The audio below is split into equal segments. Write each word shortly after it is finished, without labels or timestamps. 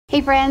Hey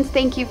friends,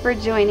 thank you for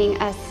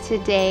joining us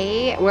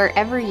today,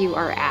 wherever you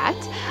are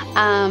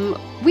at.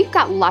 We've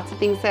got lots of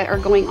things that are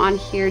going on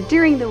here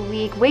during the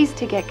week, ways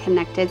to get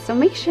connected, so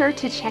make sure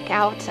to check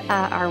out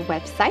our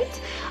website.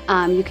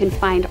 You can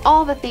find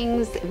all the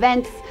things,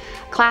 events,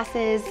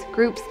 classes,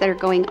 groups that are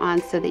going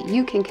on so that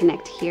you can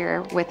connect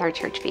here with our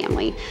church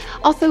family.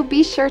 Also,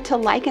 be sure to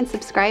like and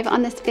subscribe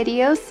on this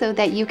video so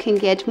that you can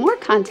get more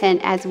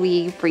content as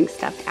we bring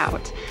stuff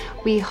out.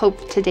 We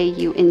hope today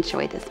you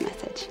enjoy this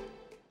message.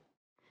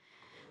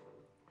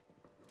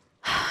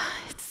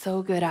 It's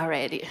so good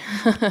already.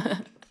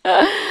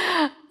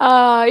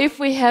 If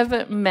we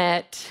haven't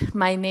met,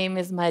 my name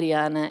is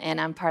Mariana,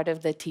 and I'm part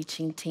of the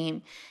teaching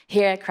team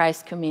here at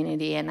Christ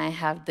Community, and I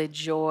have the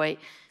joy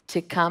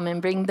to come and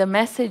bring the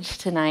message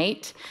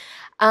tonight.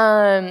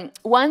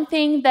 One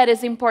thing that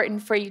is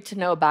important for you to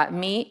know about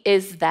me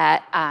is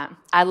that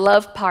I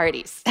love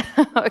parties.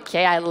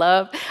 Okay,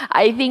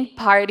 I think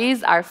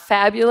parties are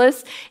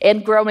fabulous.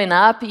 And growing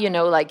up,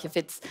 like if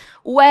it's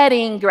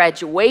wedding,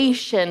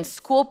 graduation,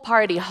 school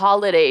party,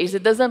 holidays,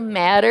 it doesn't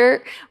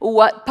matter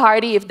what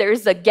party. If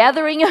there's a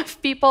gathering of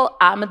people,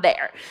 I'm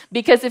there.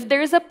 Because if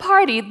there's a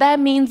party, that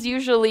means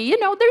usually,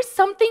 there's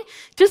something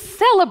to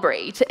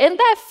celebrate. And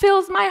that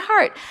fills my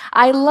heart.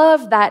 I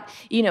love that,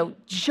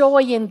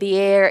 joy in the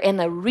air and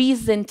a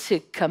reason to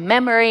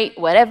commemorate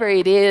whatever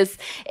it is.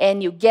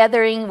 And you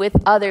gathering with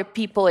other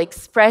people,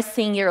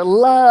 expressing your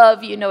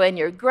love, and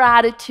your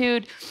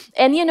gratitude.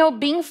 And,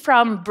 being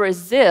from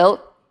Brazil,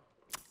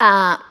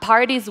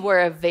 parties were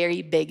a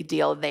very big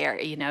deal there.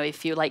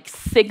 If you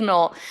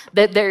signal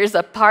that there's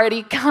a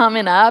party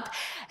coming up,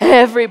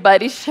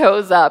 everybody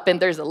shows up and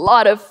there's a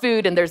lot of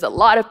food and there's a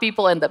lot of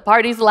people and the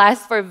parties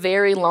last for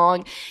very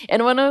long.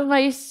 And one of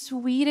my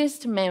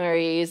sweetest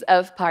memories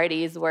of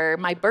parties were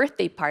my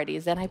birthday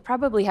parties. And I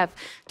probably have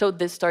told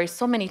this story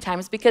so many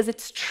times because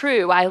it's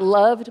true. I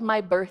loved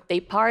my birthday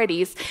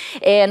parties.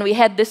 And we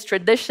had this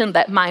tradition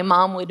that my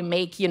mom would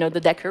make,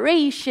 the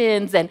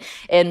decorations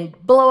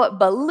and blow up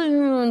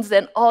balloons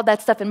and all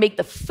that stuff and make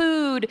the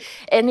food.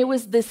 And it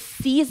was this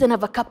season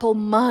of a couple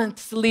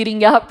months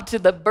leading up to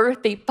the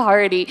birthday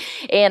party.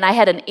 And I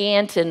had an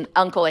aunt and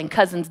uncle and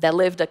cousins that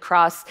lived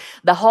across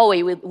the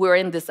hallway. We were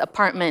in this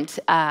apartment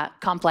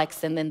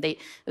complex and then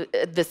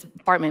this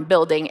apartment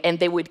building, and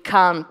they would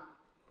come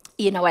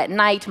at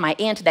night, my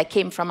aunt that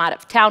came from out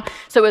of town.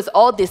 So it was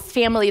all this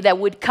family that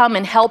would come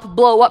and help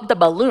blow up the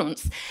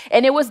balloons.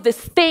 And it was this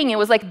thing, it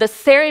was like the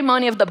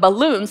ceremony of the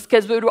balloons,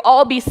 because we would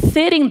all be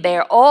sitting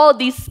there, all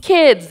these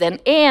kids and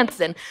aunts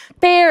and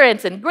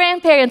parents and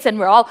grandparents, and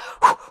we're all,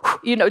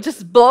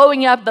 just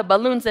blowing up the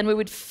balloons, and we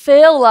would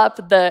fill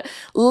up the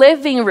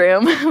living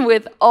room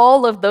with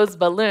all of those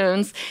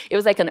balloons. It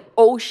was like an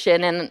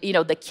ocean, and,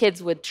 the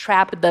kids would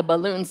trap the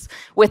balloons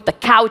with the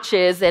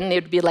couches, and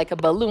it would be like a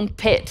balloon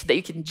pit that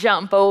you can jump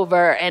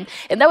over, and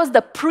that was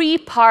the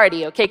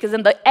pre-party, okay? Because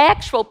then the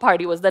actual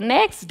party was the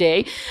next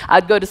day.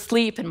 I'd go to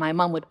sleep, and my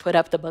mom would put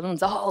up the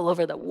balloons all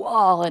over the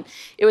wall, and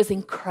it was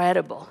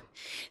incredible.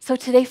 So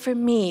today for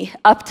me,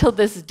 up till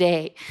this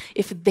day,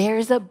 if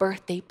there's a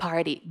birthday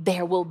party,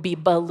 there will be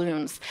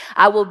balloons.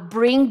 I will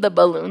bring the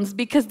balloons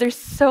because there's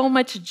so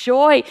much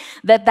joy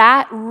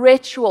that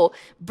ritual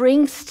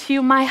brings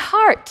to my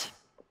heart.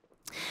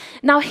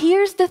 Now,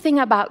 here's the thing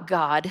about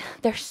God.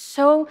 There's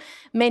so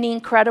many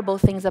incredible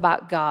things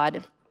about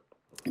God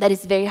that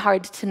it's very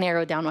hard to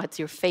narrow down what's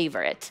your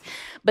favorite.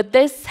 But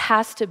this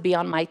has to be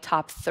on my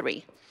top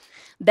 3.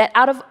 That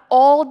out of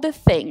all the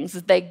things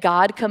that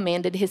God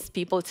commanded his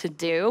people to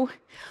do,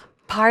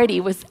 party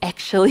was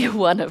actually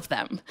one of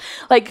them.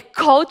 Like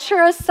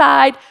culture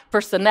aside,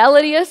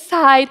 personality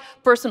aside,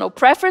 personal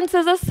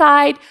preferences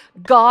aside,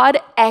 God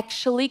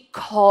actually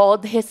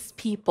called his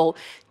people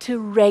to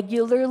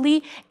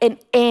regularly and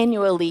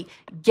annually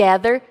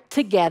gather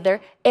together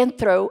and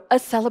throw a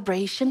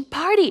celebration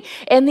party.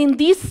 And in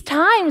these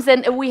times,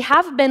 and we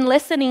have been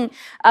listening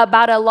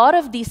about a lot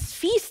of these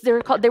feasts, they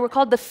were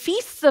called the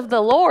Feasts of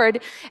the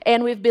Lord,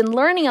 and we've been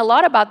learning a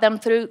lot about them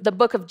through the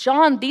book of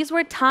John. These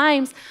were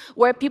times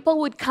where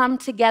people would come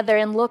together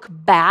and look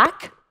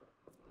back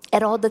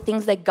at all the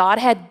things that God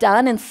had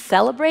done and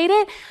celebrate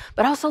it,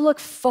 but also look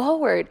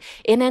forward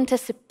in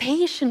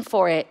anticipation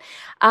for it.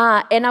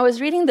 And I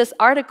was reading this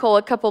article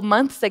a couple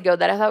months ago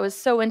that I thought was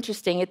so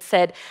interesting. It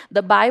said,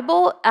 the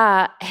Bible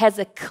has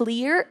a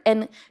clear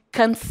and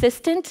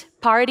consistent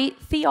party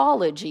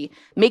theology,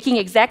 making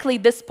exactly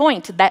this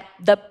point, that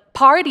the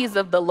parties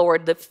of the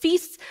Lord, the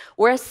feasts,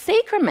 were a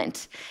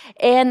sacrament.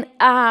 And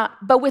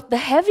but with the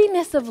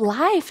heaviness of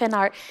life and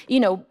our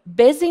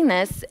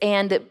busyness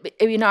and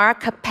our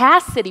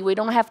capacity, we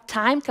don't have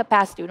time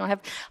capacity, we don't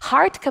have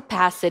heart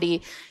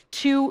capacity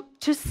to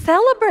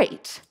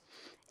celebrate.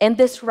 And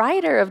this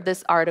writer of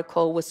this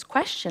article was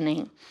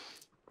questioning,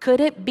 could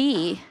it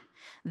be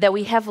that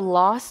we have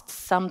lost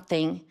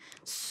something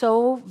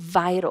so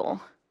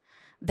vital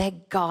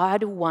that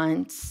God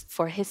wants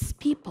for his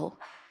people?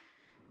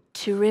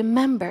 To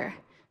remember,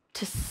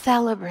 to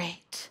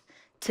celebrate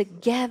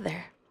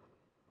together.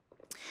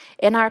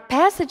 In our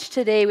passage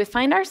today, we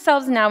find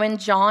ourselves now in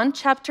John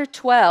chapter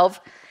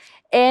 12,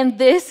 And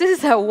this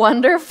is a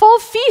wonderful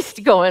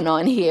feast going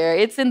on here.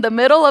 It's in the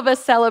middle of a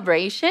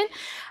celebration.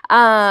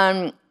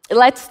 Let's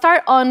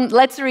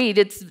read.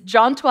 It's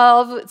John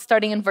 12,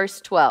 starting in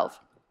verse 12.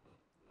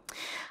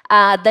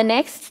 The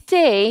next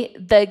day,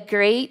 the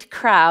great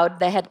crowd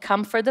that had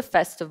come for the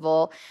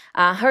festival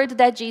heard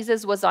that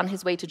Jesus was on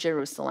his way to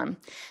Jerusalem.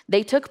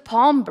 They took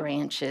palm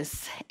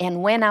branches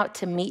and went out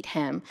to meet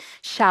him,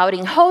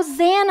 shouting,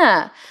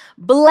 "Hosanna!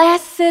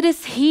 Blessed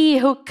is he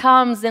who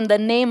comes in the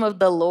name of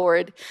the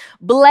Lord.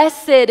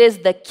 Blessed is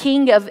the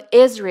King of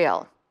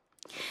Israel."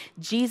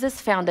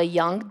 Jesus found a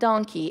young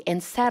donkey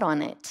and sat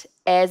on it,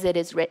 as it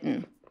is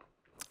written,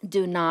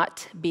 "Do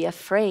not be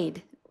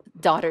afraid,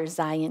 daughter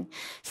Zion.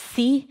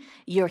 See,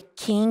 your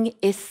king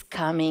is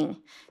coming,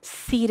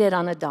 seated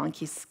on a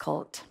donkey's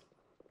colt."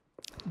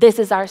 This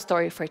is our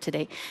story for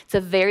today. It's a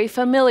very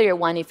familiar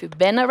one. If you've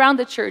been around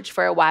the church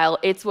for a while,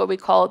 it's what we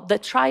call the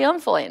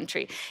triumphal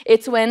entry.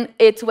 It's when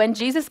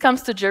Jesus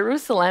comes to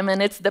Jerusalem, and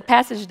it's the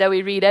passage that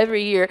we read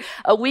every year,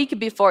 a week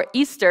before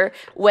Easter,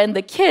 when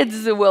the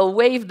kids will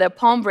wave the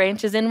palm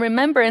branches in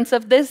remembrance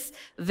of this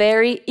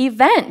very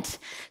event.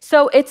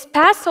 So it's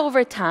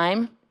Passover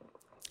time.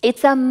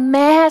 It's a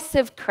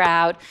massive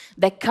crowd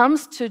that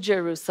comes to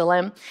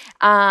Jerusalem.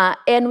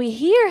 And we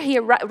hear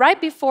here, right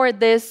before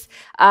this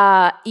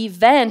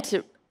event,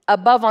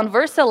 above on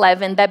verse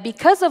 11, that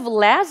because of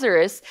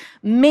Lazarus,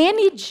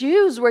 many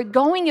Jews were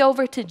going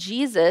over to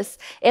Jesus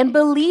and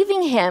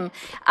believing him.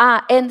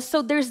 And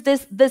so there's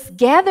this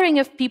gathering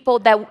of people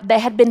that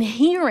had been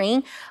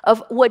hearing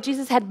of what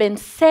Jesus had been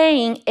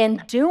saying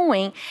and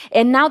doing,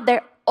 and now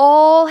they're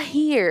all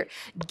here,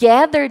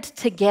 gathered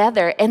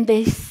together, and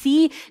they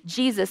see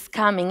Jesus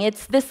coming.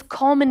 It's this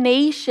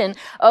culmination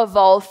of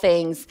all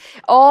things,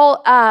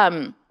 all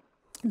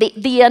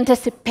the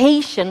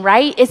anticipation,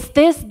 right? Is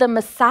this the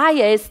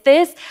Messiah? Is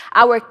this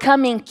our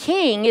coming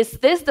King? Is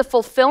this the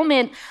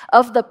fulfillment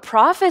of the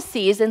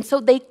prophecies? And so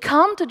they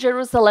come to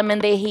Jerusalem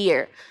and they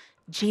hear,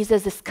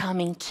 Jesus is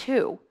coming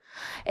too.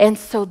 And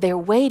so they're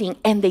waiting,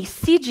 and they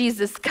see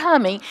Jesus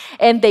coming,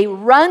 and they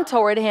run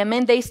toward him,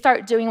 and they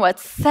start doing what?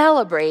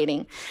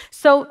 Celebrating.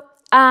 So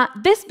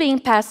this being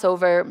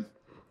Passover,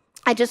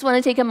 I just want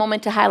to take a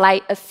moment to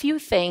highlight a few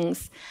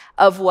things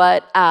of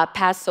what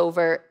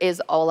Passover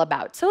is all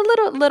about. So a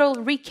little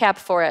recap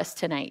for us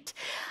tonight.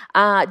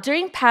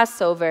 During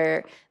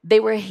Passover, they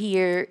were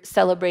here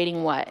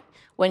celebrating what?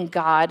 When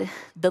God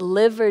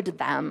delivered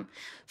them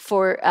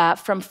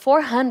from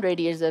 400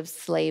 years of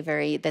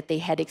slavery that they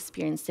had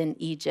experienced in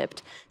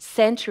Egypt,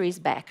 centuries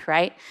back,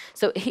 right?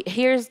 So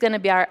here's going to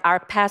be our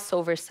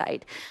Passover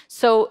side.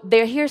 So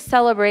they're here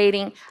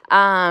celebrating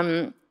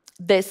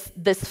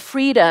this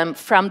freedom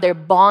from their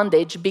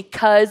bondage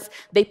because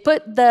they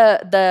put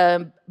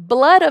the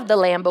blood of the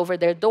lamb over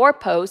their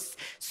doorposts,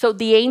 so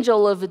the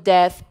angel of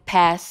death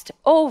passed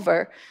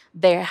over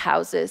their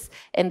houses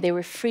and they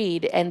were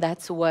freed, and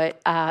that's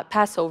what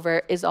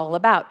Passover is all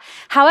about.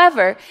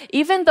 However,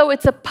 even though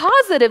it's a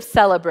positive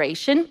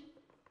celebration,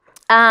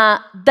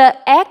 the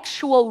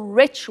actual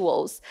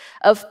rituals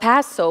of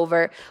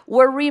Passover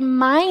were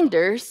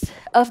reminders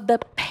of the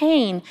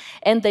pain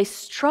and the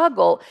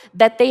struggle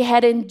that they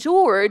had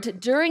endured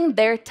during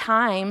their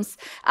times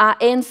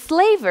in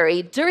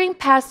slavery. During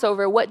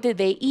Passover, what did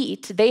they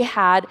eat? They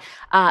had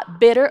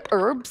bitter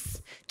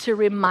herbs to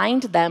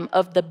remind them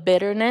of the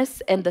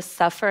bitterness and the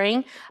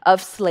suffering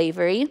of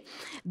slavery.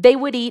 They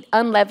would eat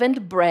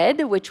unleavened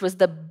bread, which was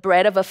the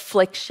bread of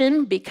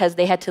affliction, because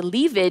they had to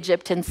leave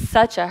Egypt in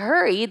such a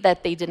hurry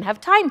that they didn't have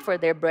time for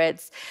their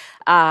breads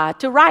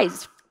to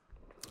rise.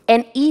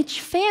 And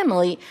each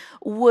family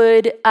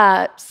would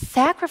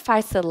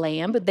sacrifice a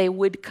lamb. They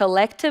would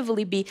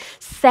collectively be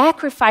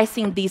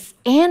sacrificing these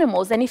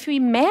animals. And if you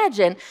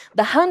imagine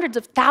the hundreds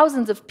of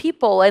thousands of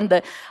people and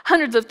the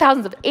hundreds of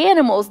thousands of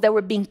animals that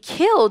were being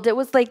killed, it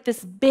was like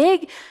this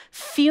big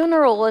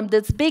funeral and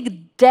this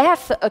big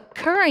death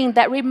occurring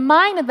that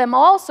reminded them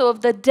also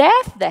of the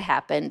death that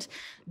happened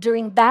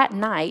during that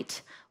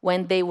night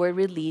when they were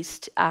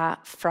released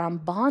from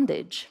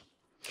bondage.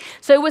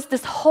 So it was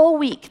this whole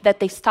week that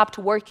they stopped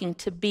working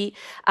to be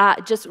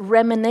just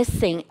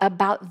reminiscing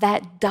about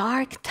that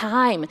dark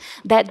time,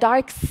 that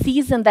dark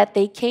season that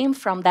they came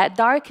from, that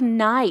dark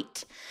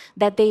night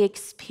that they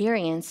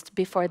experienced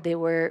before they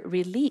were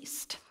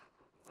released.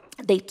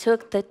 They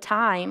took the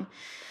time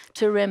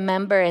to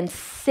remember and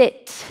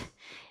sit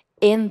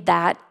in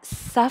that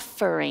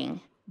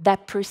suffering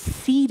that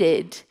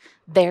preceded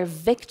their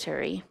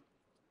victory.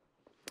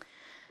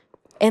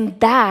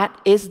 And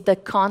that is the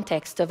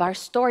context of our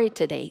story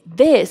today.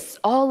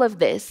 All of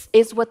this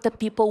is what the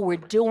people were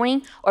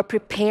doing or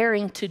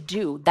preparing to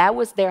do. That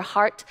was their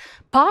heart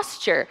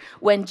posture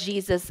when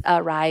Jesus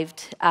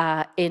arrived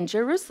in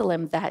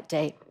Jerusalem that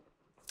day.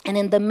 And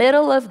in the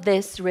middle of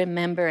this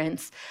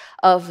remembrance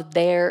of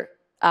their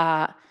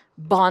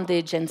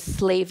bondage and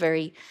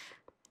slavery,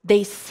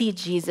 they see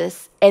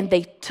Jesus, and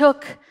they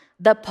took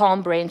the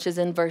palm branches.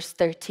 In verse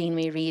 13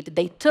 we read,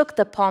 they took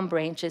the palm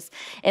branches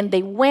and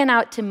they went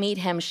out to meet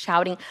him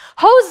shouting,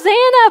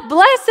 Hosanna,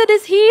 blessed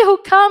is he who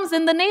comes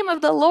in the name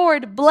of the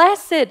Lord.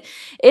 Blessed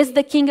is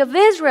the King of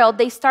Israel.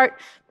 They start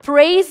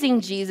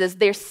praising Jesus.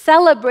 They're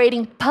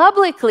celebrating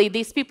publicly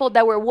these people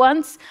that were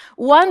once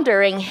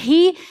wondering,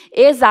 he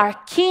is our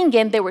king,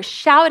 and they were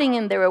shouting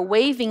and they were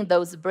waving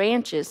those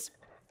branches.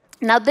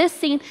 Now, this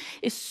scene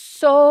is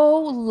so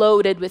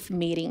loaded with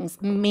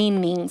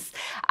meanings.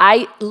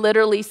 I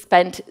literally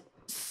spent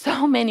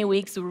so many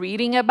weeks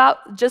reading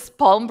about just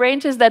palm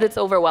branches that it's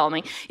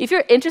overwhelming. If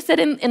you're interested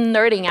in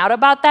nerding out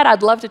about that,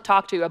 I'd love to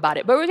talk to you about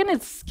it. But we're going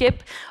to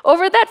skip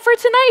over that for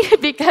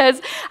tonight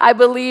because I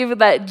believe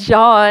that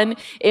John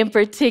in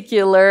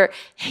particular,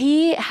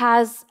 we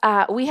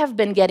have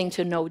been getting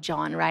to know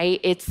John, right?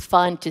 It's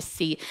fun to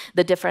see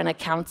the different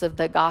accounts of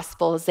the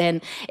Gospels.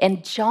 And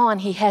John,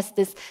 he has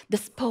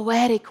this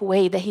poetic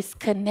way that he's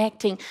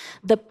connecting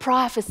the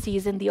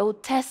prophecies in the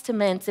Old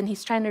Testaments, and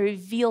he's trying to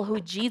reveal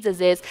who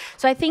Jesus is.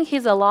 So I think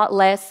he's a lot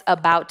less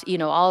about,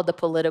 all the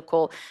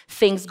political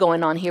things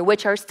going on here,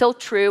 which are still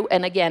true.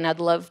 And again, I'd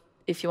love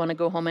if you want to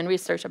go home and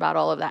research about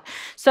all of that.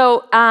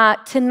 So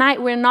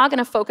tonight, we're not going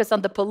to focus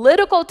on the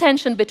political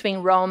tension between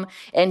Rome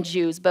and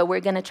Jews, but we're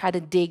going to try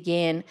to dig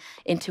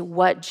into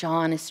what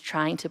John is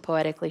trying to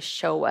poetically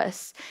show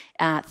us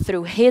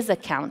through his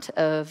account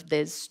of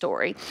this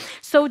story.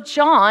 So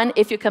John,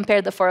 if you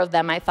compare the four of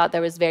them, I thought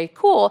that was very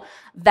cool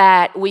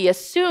that we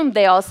assume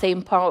they all say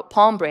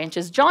palm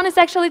branches. John is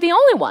actually the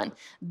only one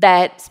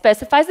that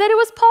specifies that it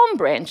was palm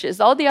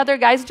branches. All the other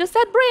guys just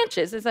said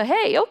branches. It's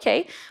hey,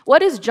 okay,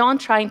 what is John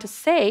trying to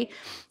say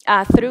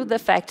through the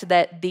fact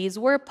that these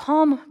were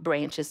palm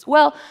branches?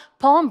 Well,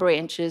 palm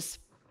branches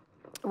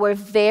were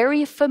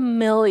very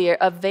familiar.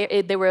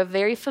 They were a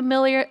very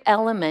familiar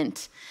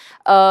element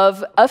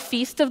of a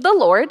feast of the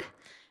Lord,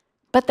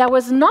 but that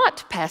was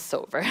not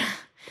Passover.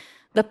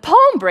 The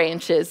palm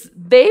branches,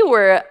 they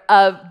were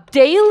a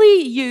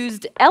daily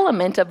used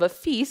element of a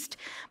feast,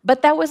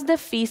 but that was the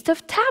Feast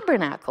of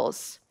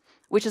Tabernacles,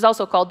 which is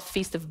also called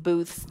Feast of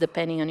Booths,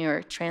 depending on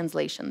your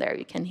translation there.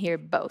 You can hear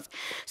both.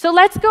 So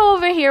let's go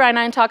over here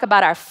and talk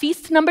about our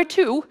feast number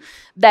 2,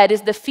 that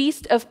is the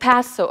Feast of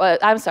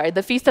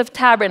the Feast of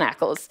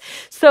Tabernacles.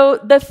 So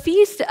the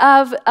Feast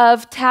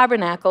of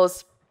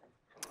Tabernacles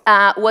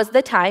was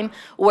the time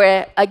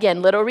where,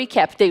 again, little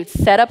recap, they would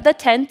set up the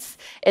tents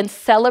and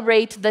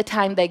celebrate the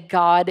time that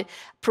God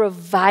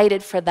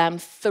provided for them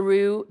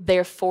through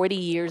their 40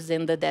 years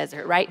in the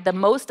desert, right? The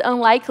most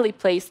unlikely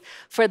place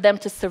for them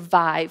to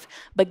survive,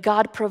 but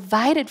God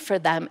provided for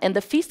them. And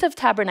the Feast of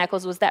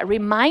Tabernacles was that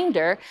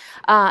reminder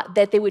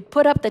that they would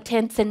put up the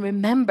tents and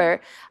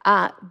remember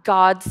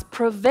God's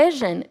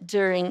provision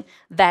during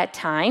that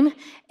time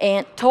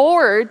and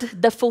toward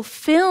the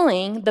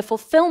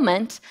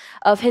fulfillment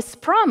of his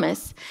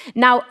promise.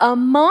 Now,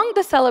 among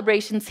the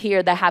celebrations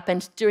here that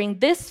happened during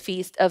this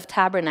Feast of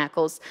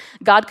Tabernacles,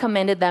 God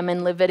commanded them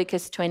in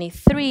Leviticus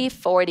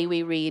 23:40,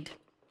 we read,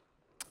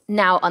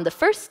 "Now on the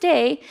first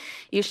day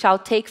you shall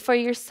take for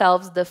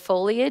yourselves the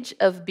foliage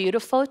of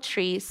beautiful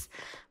trees,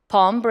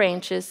 palm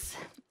branches,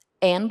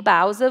 and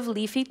boughs of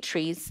leafy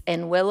trees,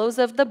 and willows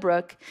of the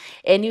brook,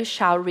 and you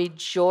shall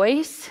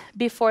rejoice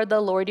before the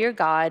Lord your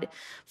God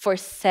for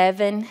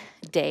 7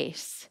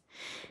 days."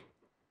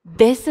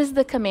 This is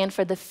the command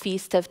for the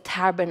Feast of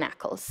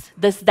Tabernacles.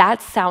 Does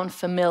that sound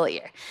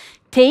familiar?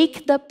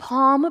 Take the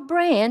palm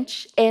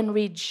branch and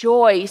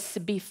rejoice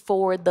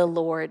before the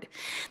Lord.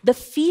 The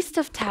Feast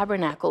of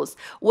Tabernacles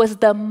was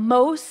the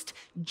most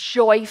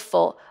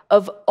joyful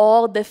of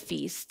all the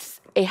feasts.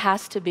 It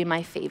has to be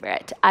my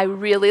favorite. I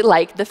really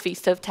like the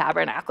Feast of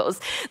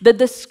Tabernacles. The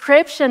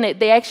description,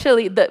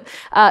 the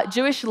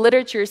Jewish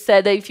literature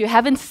said that if you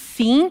haven't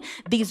seen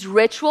these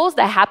rituals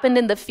that happened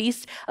in the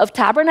Feast of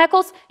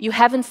Tabernacles, you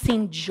haven't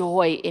seen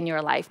joy in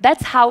your life.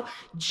 That's how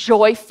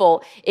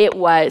joyful it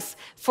was.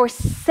 For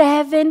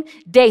 7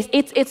 days.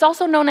 It's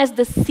also known as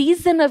the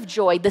season of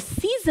joy. The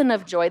season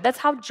of joy. That's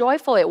how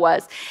joyful it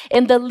was.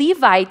 And the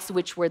Levites,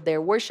 which were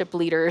their worship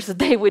leaders,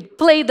 they would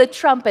play the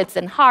trumpets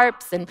and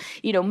harps and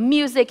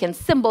music and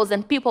cymbals,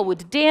 and people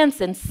would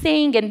dance and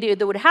sing, and they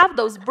would have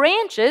those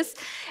branches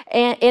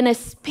in a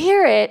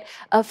spirit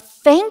of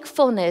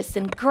thankfulness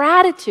and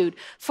gratitude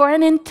for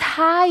an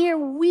entire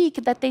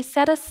week that they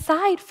set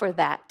aside for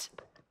that.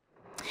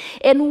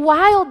 And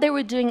while they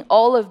were doing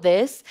all of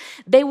this,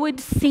 they would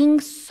sing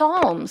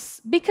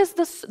psalms, because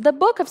the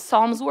book of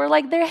Psalms were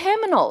like their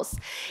hymnals.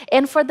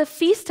 And for the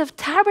Feast of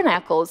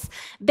Tabernacles,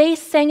 they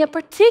sang a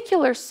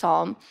particular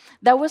psalm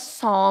that was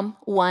Psalm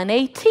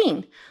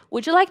 118.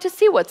 Would you like to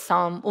see what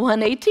Psalm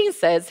 118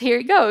 says? Here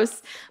it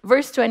goes.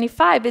 Verse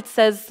 25, it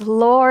says,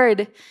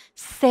 "Lord,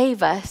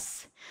 save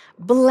us.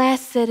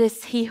 Blessed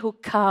is he who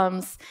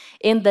comes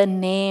in the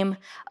name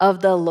of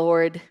the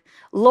Lord."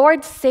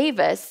 Lord, save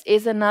us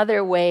is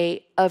another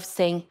way of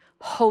saying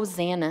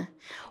Hosanna.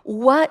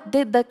 What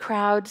did the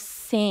crowd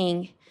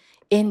sing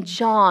in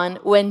John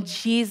when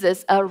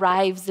Jesus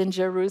arrives in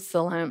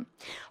Jerusalem?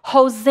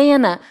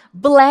 Hosanna,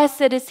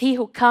 blessed is he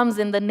who comes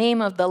in the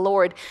name of the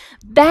Lord.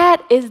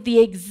 That is the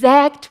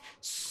exact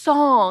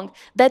song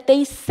that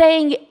they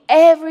sang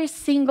every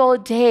single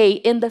day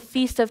in the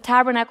Feast of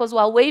Tabernacles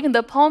while waving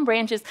the palm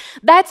branches.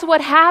 That's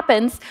what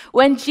happens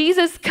when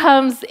Jesus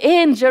comes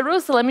in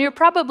Jerusalem. You're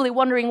probably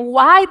wondering,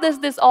 why does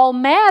this all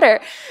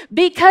matter?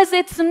 Because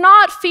it's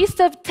not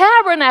Feast of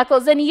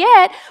Tabernacles. And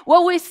yet,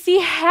 what we see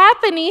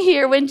happening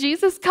here when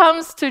Jesus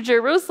comes to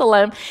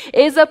Jerusalem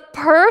is a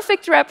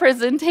perfect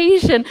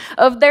representation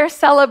of their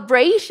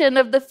celebration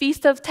of the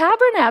Feast of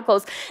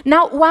Tabernacles.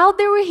 Now, while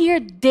they were here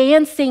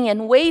dancing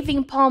and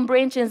waving palm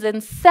branches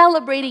and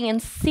celebrating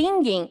and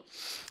singing,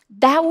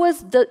 that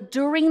was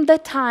during the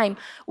time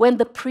when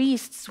the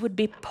priests would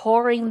be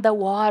pouring the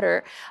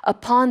water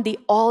upon the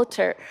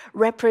altar,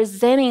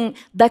 representing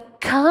the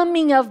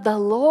coming of the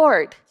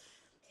Lord.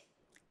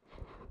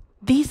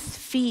 These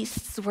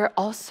feasts were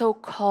also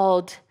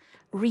called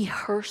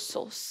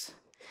rehearsals.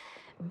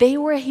 They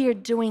were here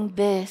doing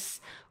this,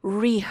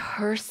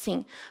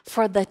 rehearsing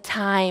for the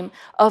time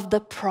of the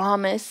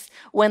promise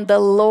when the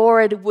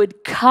Lord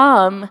would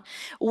come,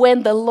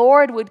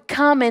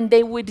 and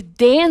they would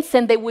dance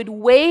and they would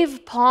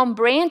wave palm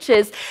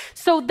branches.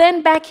 So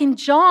then back in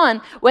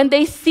John, when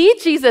they see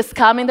Jesus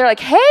coming, they're like,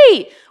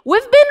 hey,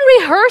 we've been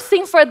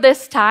rehearsing for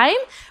this time.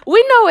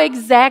 We know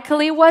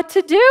exactly what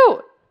to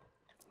do.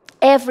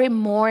 Every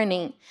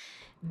morning,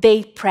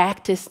 they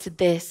practiced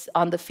this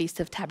on the Feast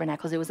of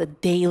Tabernacles. It was a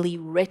daily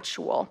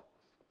ritual.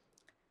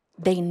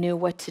 They knew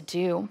what to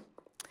do.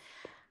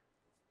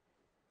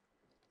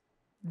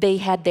 They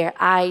had their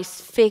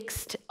eyes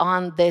fixed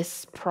on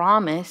this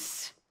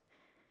promise.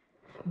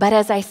 But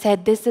as I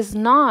said, this is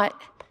not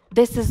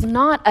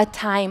a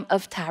time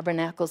of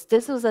tabernacles.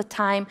 This was a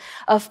time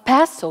of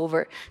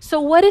Passover.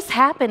 So what is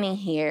happening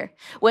here?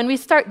 When we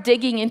start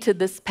digging into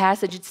this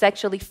passage, it's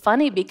actually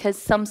funny because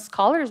some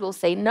scholars will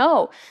say,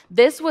 no,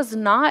 this was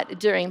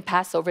not during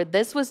Passover.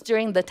 This was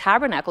during the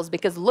tabernacles,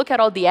 because look at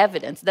all the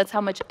evidence. That's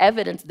how much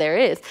evidence there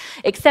is,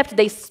 except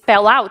they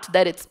spell out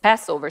that it's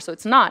Passover. So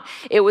it's not.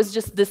 It was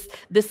just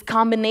this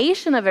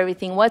combination of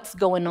everything. What's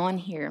going on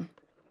here?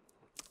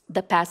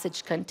 The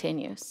passage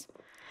continues.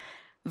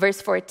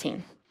 Verse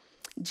 14.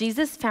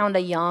 Jesus found a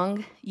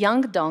young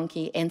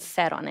donkey and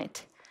sat on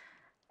it.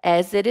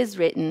 As it is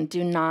written,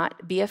 do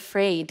not be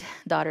afraid,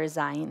 daughter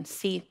Zion.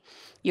 See,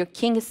 your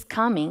king is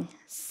coming,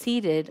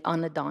 seated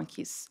on a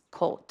donkey's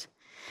colt.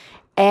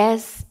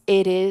 As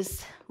it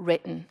is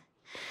written.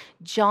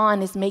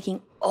 John is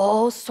making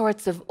all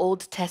sorts of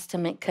Old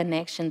Testament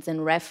connections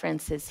and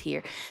references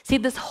here. See,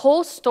 this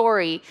whole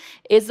story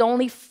is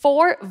only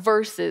 4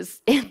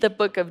 verses in the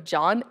book of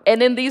John.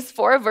 And in these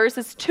 4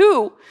 verses,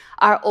 2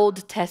 are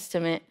Old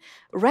Testament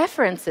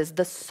references.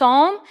 The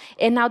psalm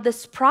and now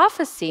this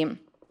prophecy.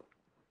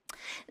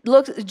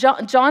 Look,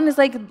 John is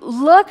like,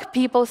 look,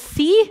 people,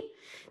 see,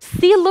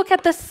 look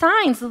at the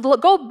signs.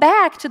 Go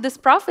back to this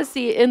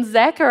prophecy in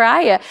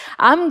Zechariah.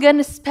 I'm going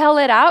to spell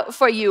it out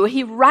for you.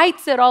 He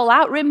writes it all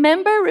out.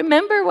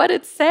 Remember what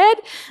it said?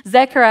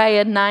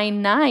 Zechariah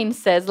 9:9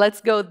 says,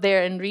 let's go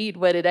there and read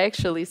what it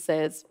actually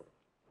says.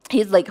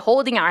 He's like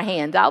holding our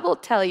hand. I will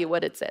tell you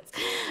what it says.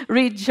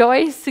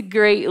 Rejoice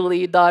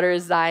greatly, daughter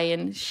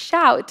Zion.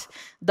 Shout,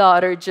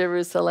 daughter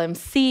Jerusalem.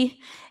 See,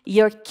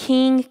 your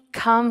king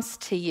comes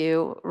to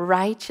you,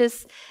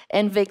 righteous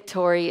and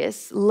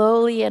victorious,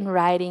 lowly and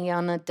riding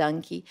on a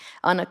donkey,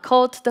 on a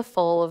colt, the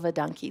foal of a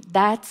donkey.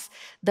 That's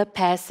the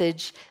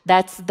passage,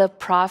 that's the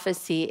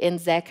prophecy in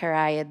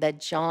Zechariah that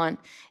John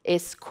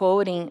is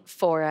quoting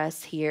for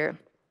us here.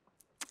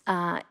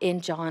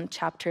 In John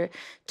chapter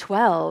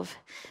 12,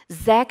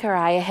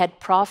 Zechariah had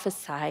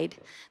prophesied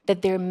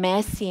that their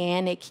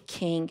messianic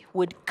king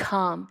would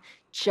come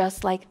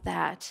just like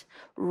that,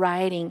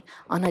 riding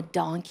on a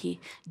donkey.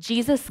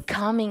 Jesus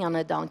coming on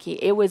a donkey,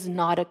 it was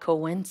not a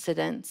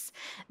coincidence.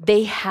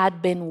 They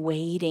had been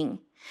waiting.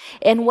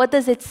 And what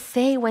does it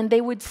say when they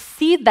would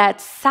see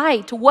that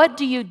sight? What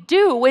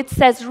do? It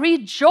says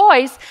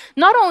rejoice.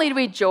 Not only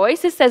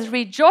rejoice, it says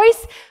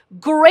rejoice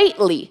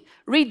greatly.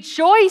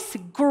 Rejoice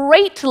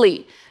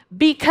greatly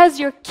because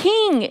your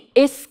king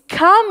is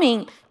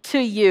coming to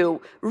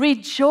you.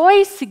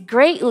 Rejoice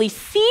greatly.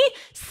 See,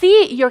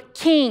 your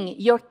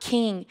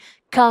king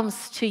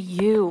comes to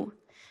you.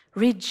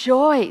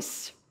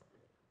 Rejoice.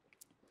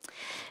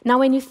 Now,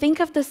 when you think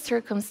of the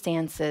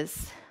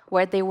circumstances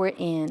where they were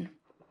in,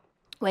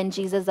 when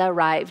Jesus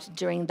arrived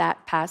during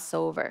that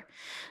Passover,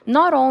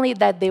 not only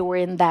that they were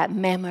in that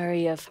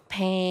memory of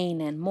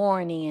pain and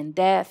mourning and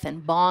death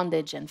and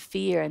bondage and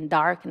fear and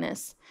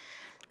darkness,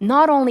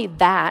 not only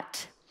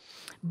that,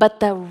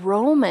 but the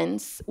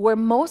Romans were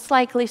most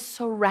likely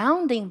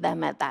surrounding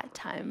them at that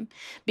time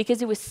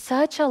because it was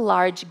such a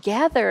large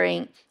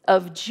gathering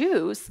of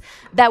Jews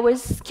that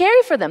was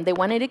scary for them. They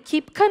wanted to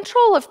keep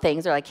control of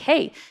things. They're like,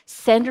 hey,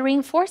 send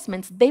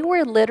reinforcements. They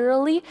were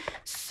literally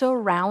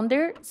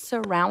surrounded.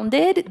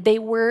 They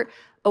were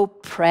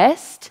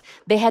oppressed.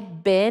 They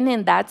had been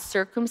in that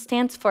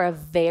circumstance for a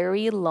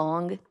very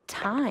long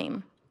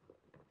time.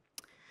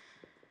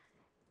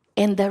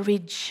 And the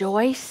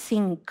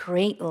rejoicing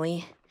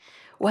greatly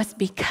was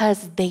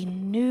because they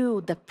knew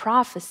the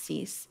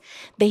prophecies.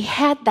 They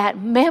had that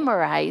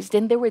memorized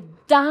and they were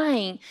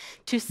dying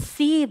to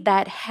see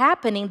that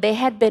happening. They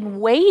had been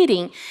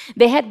waiting.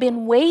 They had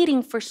been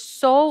waiting for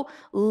so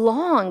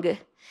long.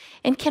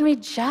 And can we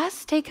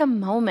just take a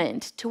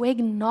moment to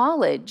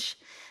acknowledge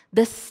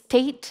the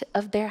state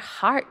of their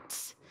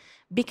hearts?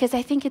 Because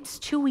I think it's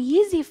too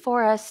easy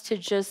for us to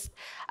just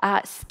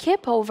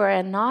skip over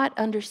and not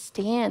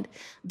understand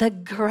the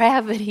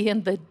gravity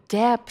and the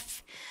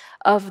depth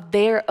of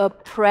their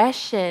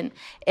oppression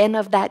and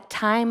of that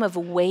time of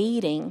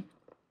waiting.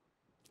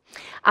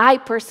 I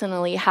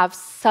personally have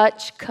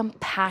such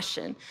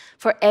compassion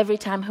for every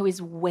time who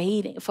is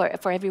waiting, for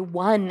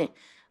everyone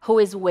who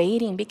is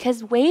waiting,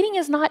 because waiting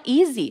is not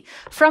easy.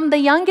 From the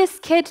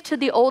youngest kid to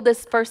the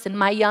oldest person,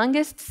 my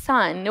youngest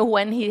son,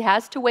 when he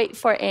has to wait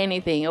for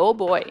anything, oh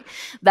boy,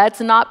 that's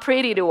not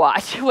pretty to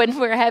watch. When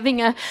we're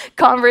having a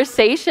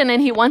conversation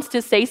and he wants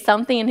to say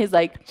something and he's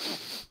like,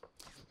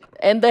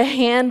 and the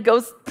hand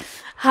goes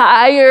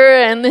higher,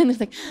 and then it's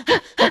like,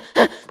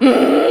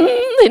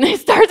 and he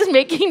starts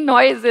making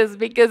noises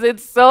because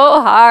it's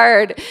so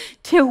hard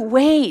to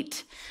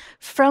wait.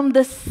 From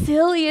the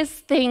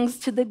silliest things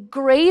to the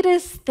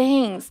greatest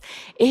things,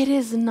 it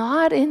is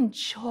not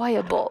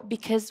enjoyable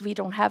because we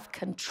don't have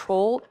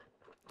control.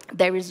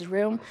 There is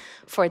room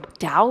for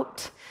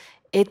doubt.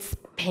 It's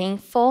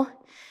painful.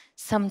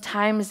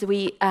 Sometimes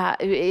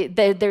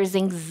there's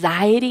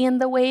anxiety in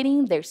the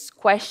waiting. There's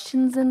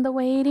questions in the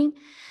waiting.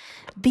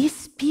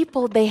 These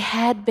people, they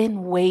had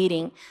been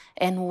waiting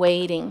and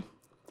waiting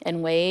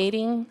and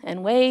waiting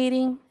and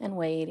waiting and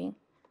waiting.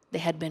 They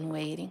had been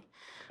waiting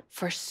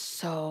for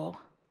so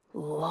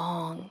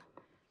long.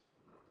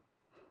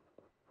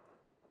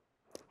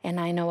 And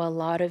I know a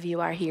lot of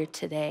you are here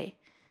today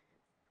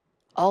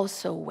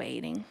also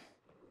waiting,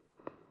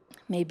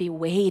 maybe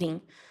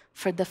waiting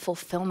for the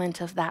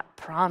fulfillment of that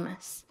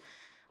promise,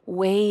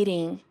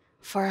 waiting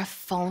for a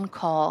phone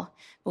call,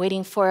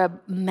 waiting for a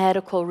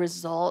medical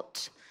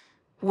result,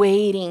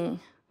 waiting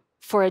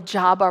for a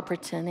job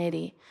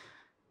opportunity,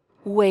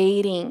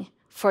 waiting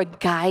for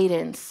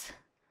guidance,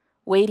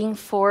 waiting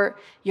for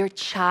your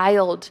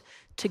child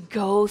to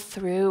go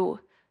through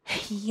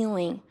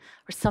healing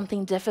or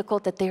something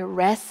difficult that they're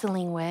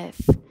wrestling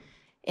with.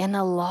 In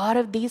a lot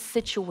of these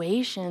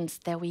situations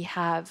that we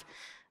have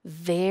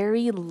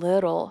very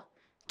little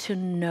to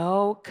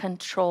no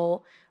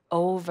control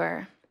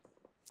over.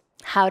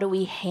 How do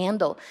we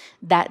handle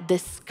that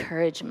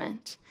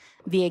discouragement,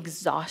 the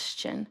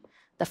exhaustion,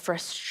 the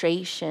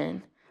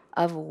frustration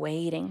of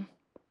waiting?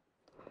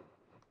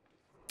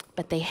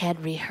 But they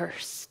had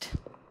rehearsed.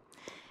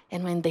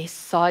 And when they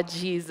saw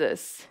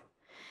Jesus,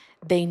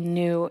 they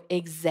knew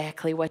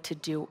exactly what to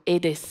do.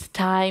 It is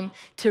time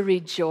to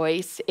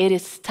rejoice. It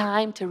is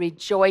time to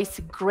rejoice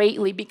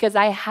greatly because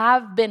I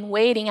have been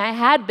waiting. I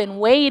had been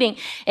waiting.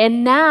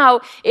 And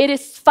now it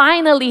is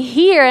finally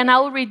here, and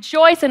I'll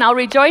rejoice, and I'll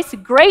rejoice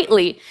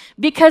greatly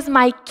because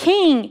my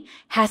King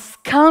has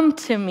come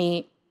to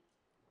me.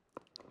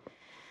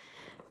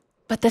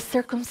 But the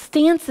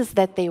circumstances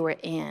that they were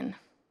in,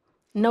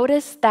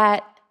 notice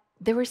that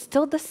they were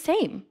still the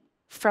same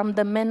from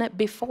the minute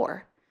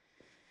before.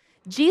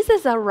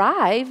 Jesus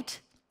arrived,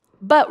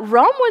 but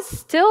Rome was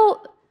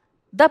still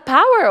the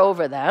power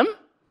over them.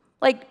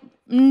 Like,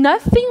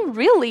 nothing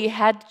really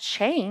had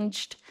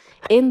changed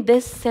in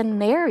this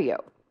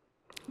scenario.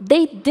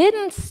 They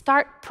didn't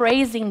start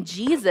praising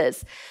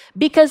Jesus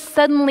because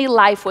suddenly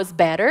life was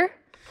better,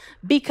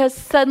 because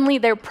suddenly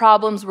their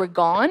problems were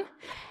gone.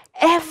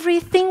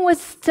 Everything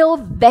was still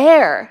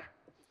there.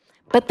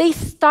 But they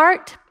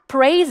start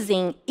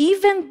praising,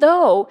 even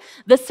though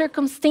the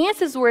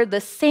circumstances were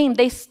the same.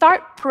 They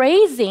start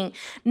praising,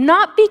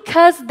 not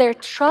because their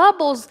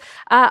troubles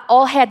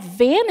all had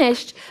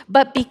vanished,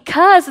 but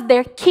because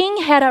their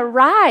King had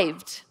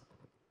arrived.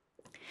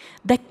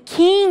 The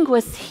King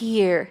was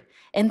here,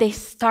 and they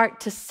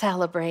start to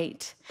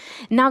celebrate.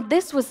 Now,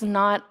 this was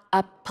not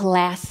a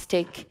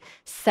plastic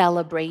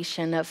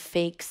celebration of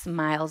fake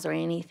smiles or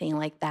anything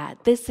like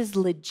that. This is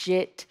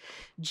legit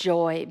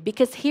joy,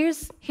 because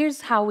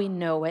here's how we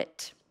know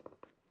it.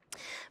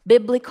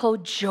 Biblical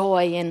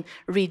joy and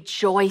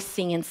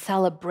rejoicing and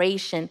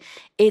celebration,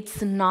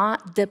 it's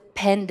not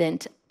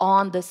dependent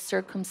on the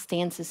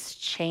circumstances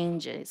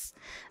changes,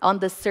 on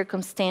the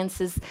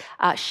circumstances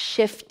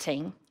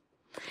shifting.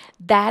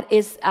 That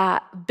is,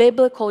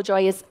 biblical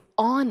joy is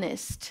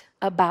honest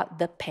about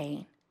the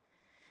pain.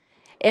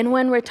 And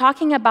when we're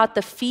talking about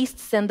the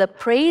feasts and the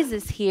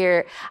praises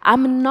here,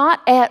 I'm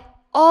not at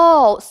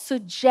all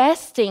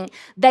suggesting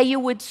that you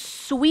would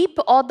sweep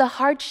all the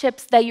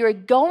hardships that you're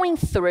going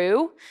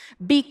through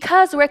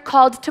because we're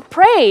called to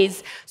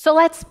praise. So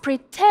let's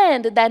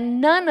pretend that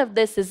none of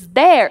this is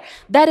there.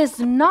 That is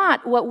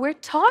not what we're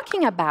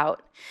talking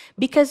about.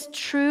 Because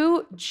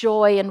true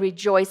joy and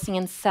rejoicing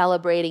and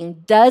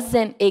celebrating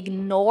doesn't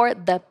ignore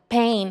the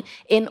pain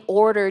in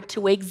order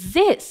to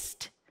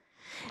exist.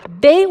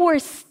 They were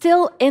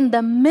still in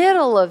the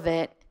middle of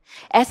it,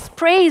 As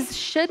praise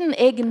shouldn't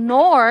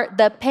ignore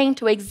the pain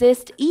to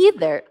exist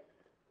either.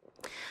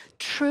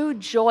 True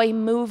joy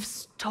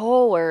moves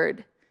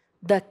toward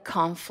the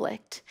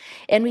conflict.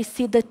 And we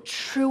see the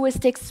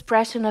truest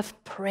expression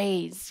of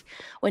praise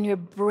when you're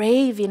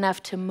brave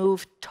enough to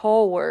move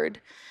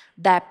toward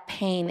that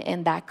pain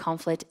and that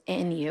conflict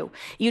in you.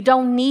 You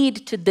don't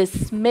need to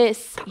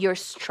dismiss your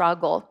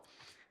struggle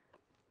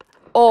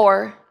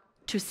or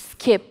to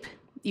skip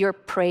your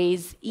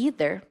praise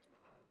either.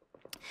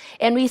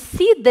 And we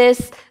see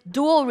this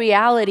dual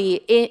reality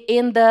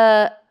in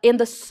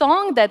the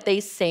song that they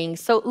sing.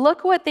 So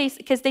look what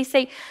because they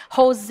say,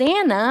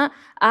 Hosanna,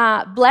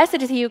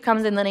 blessed is he who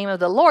comes in the name of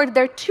the Lord.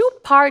 There are two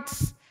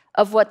parts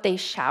of what they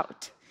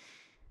shout.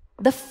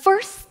 The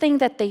first thing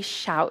that they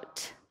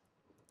shout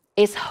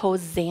is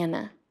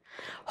Hosanna.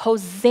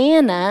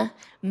 Hosanna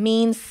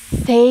means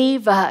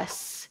save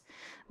us,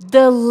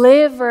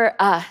 deliver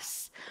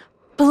us.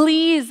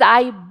 Please,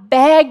 I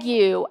beg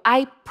you,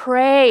 I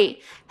pray,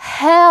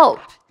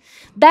 help.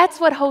 That's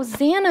what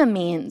Hosanna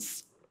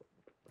means.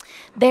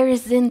 There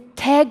is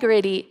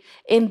integrity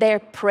in their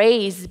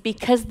praise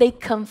because they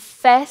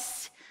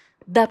confess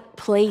the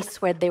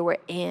place where they were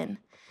in.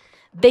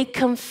 They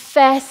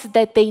confess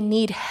that they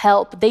need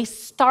help. They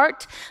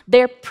start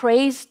their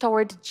praise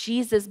toward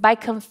Jesus by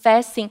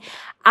confessing,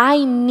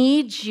 I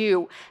need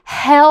you.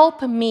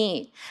 Help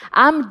me.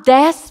 I'm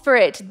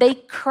desperate. They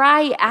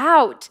cry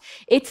out.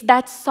 It's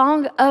that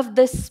song of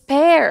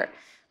despair.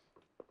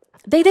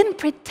 They didn't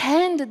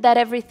pretend that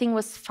everything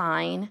was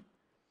fine.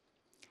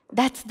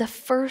 That's the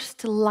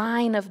first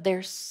line of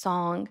their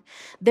song.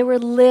 They were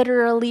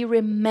literally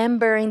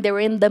remembering, they were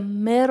in the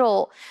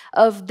middle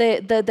of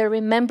the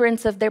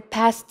remembrance of their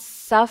past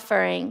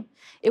suffering.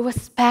 It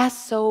was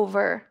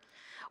Passover,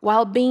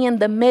 while being in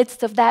the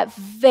midst of that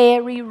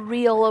very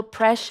real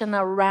oppression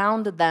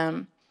around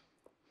them.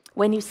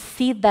 When you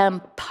see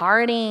them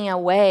partying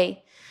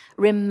away,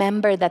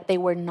 remember that they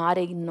were not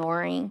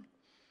ignoring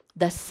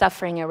the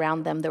suffering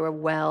around them. They were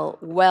well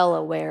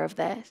aware of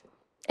that.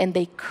 And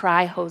they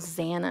cry,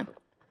 Hosanna.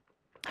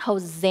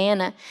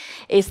 Hosanna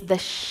is the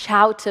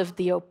shout of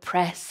the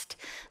oppressed.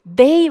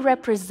 They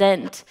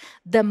represent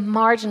the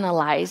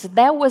marginalized.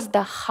 That was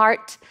the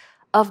heart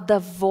of the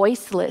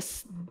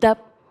voiceless, the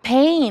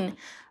pain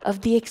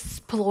of the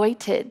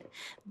exploited.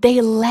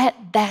 They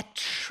let that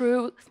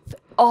truth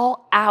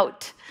all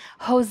out.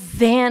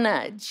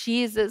 Hosanna,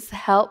 Jesus,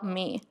 help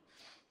me.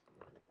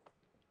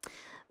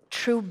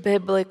 True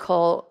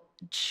biblical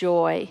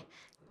joy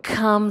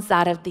comes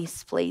out of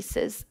these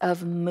places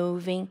of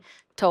moving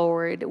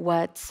toward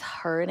what's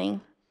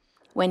hurting.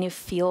 When you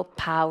feel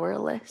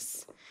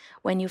powerless,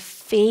 when you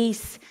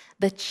face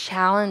the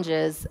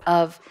challenges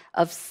of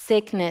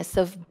sickness,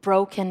 of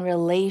broken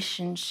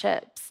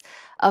relationships,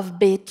 of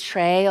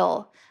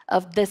betrayal,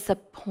 of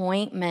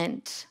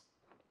disappointment.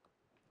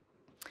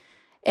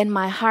 And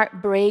my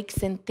heart breaks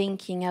in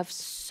thinking of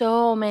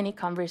so many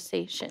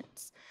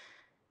conversations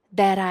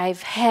that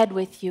I've had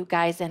with you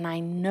guys, and I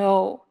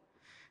know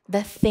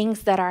the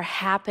things that are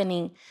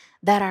happening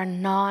that are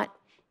not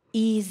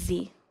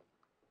easy.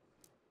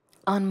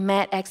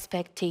 Unmet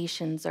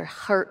expectations, or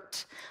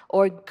hurt,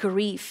 or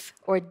grief,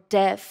 or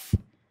death,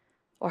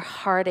 or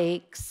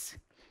heartaches,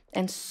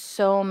 and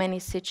so many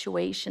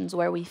situations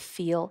where we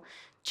feel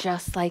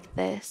just like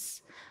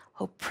this,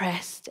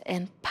 oppressed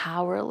and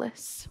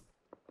powerless.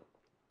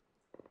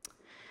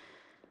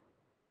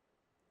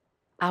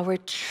 Our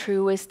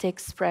truest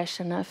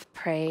expression of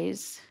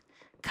praise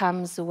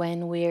comes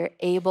when we're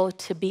able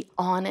to be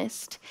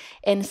honest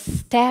and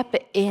step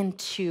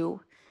into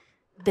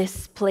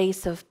this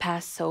place of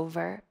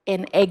Passover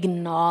and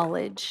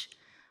acknowledge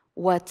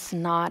what's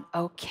not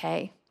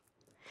okay.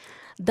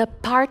 The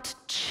part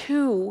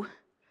two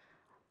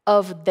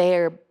of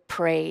their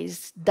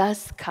praise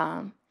does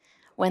come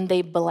when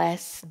they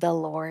bless the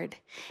Lord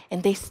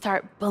and they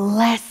start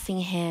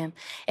blessing him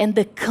and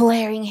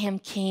declaring him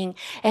king.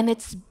 And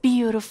it's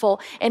beautiful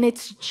and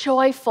it's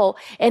joyful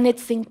and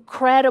it's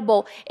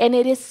incredible and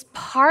it is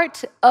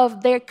part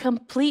of their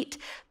complete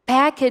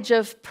package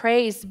of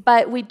praise.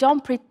 But we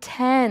don't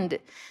pretend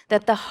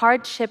that the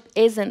hardship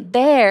isn't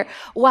there,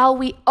 while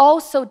we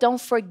also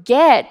don't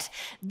forget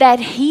that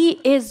he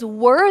is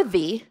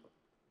worthy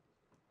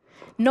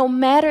no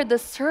matter the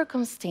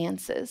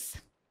circumstances.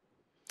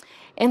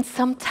 And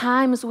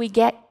sometimes we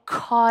get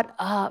caught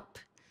up.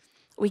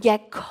 We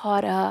get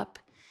caught up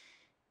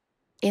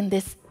in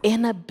this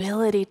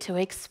inability to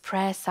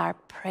express our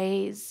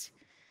praise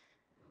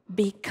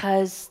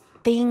because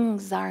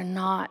things are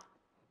not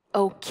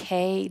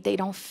okay. They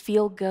don't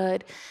feel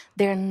good.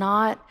 They're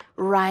not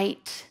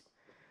right.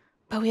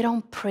 But we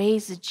don't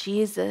praise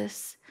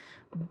Jesus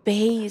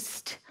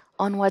based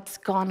on what's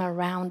gone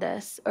around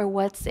us or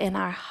what's in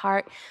our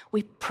heart.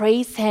 We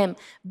praise him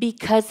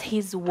because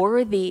he's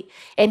worthy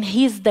and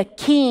he's the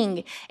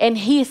king and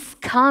he's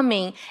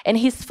coming and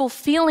he's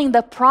fulfilling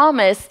the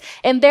promise.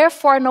 And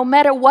therefore, no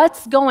matter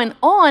what's going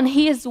on,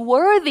 he is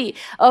worthy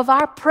of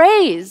our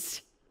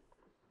praise.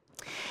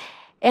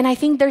 And I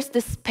think there's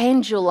this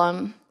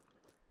pendulum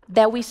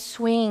that we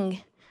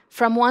swing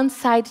from one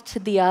side to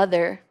the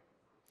other.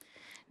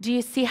 Do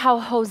you see how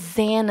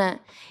Hosanna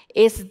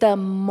is the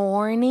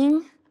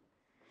mourning,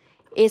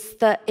 is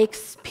the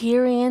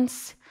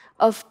experience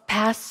of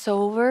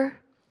Passover?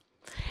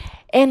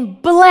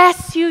 And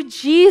bless you,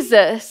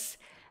 Jesus,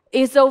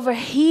 is over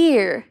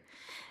here.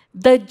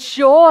 The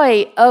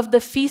joy of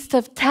the Feast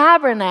of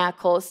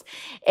Tabernacles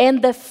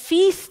and the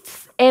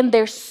feasts and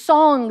their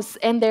songs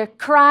and their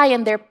cry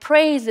and their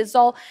praise is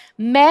all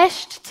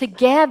meshed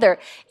together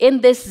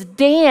in this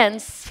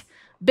dance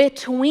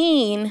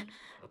between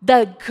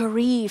the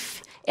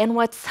grief and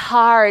what's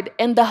hard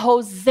and the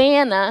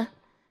Hosanna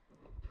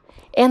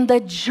and the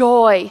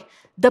joy,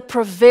 the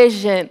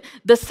provision,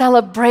 the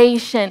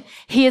celebration.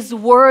 He is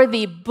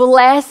worthy.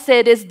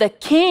 Blessed is the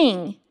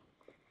King.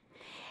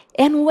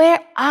 And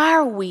where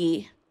are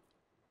we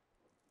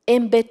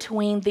in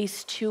between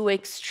these two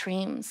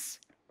extremes?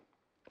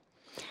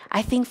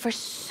 I think for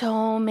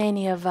so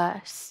many of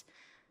us,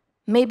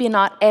 maybe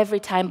not every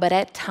time, but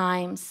at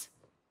times,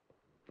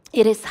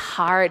 it is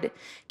hard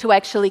to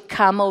actually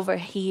come over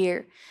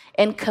here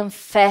and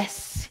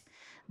confess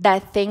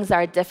that things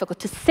are difficult,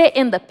 to sit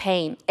in the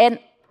pain. And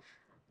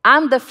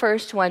I'm the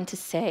first one to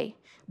say,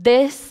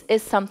 this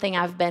is something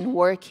I've been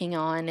working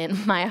on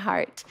in my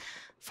heart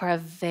for a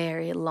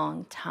very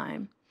long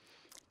time,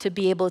 to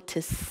be able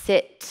to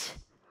sit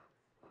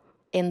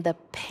in the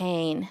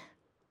pain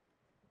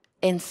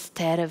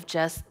instead of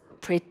just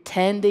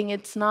pretending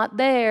it's not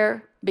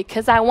there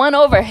because I want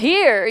over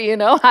here,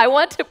 I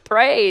want to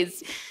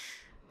praise.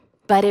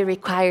 But it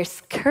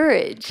requires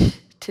courage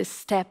to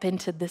step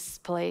into this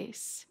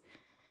place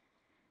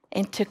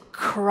and to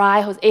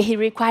cry. It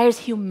requires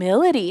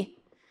humility.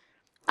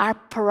 Our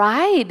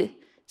pride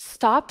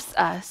stops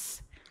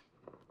us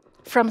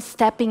from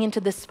stepping into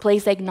this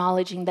place,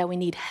 acknowledging that we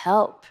need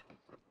help.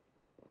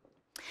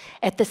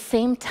 At the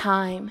same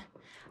time,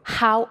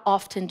 how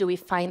often do we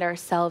find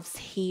ourselves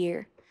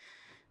here,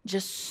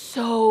 just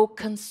so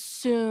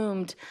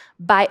consumed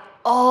by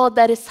all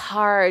that is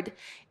hard,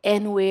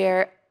 and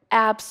we're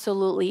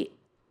absolutely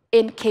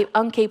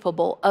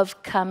incapable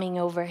of coming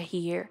over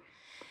here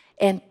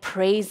and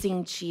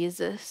praising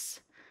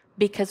Jesus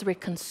because we're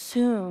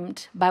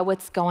consumed by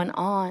what's going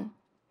on.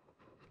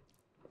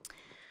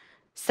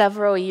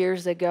 Several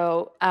years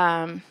ago,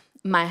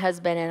 my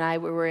husband and I,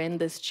 we were in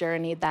this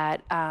journey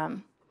that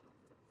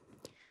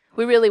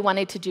we really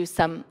wanted to do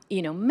some,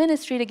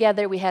 ministry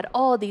together. We had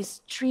all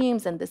these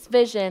dreams and this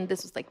vision.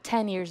 This was like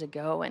 10 years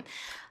ago.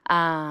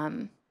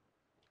 And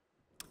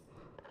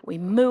we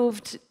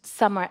moved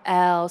somewhere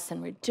else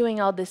and we're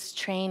doing all this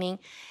training.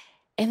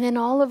 And then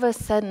all of a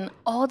sudden,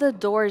 all the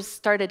doors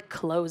started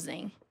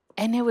closing.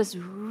 And it was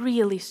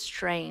really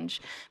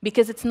strange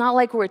because it's not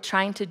like we're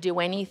trying to do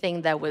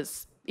anything that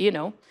was,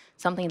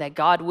 something that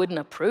God wouldn't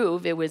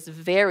approve. It was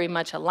very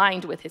much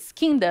aligned with his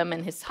kingdom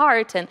and his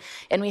heart. And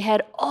we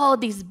had all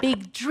these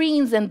big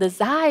dreams and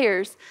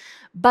desires,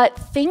 but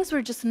things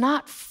were just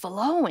not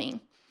flowing.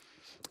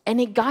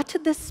 And it got to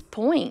this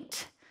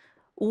point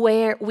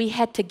where we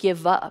had to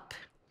give up.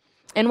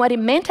 And what it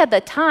meant at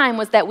the time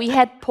was that we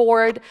had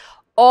poured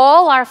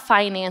all our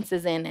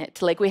finances in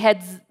it. Like we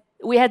had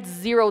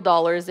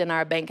 $0 in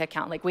our bank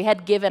account. Like we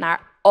had given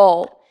our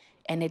all,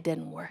 and it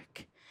didn't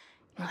work.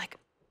 And we're like,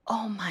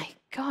 oh my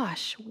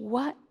gosh,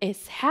 what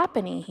is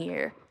happening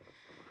here?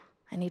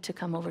 I need to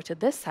come over to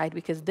this side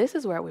because this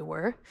is where we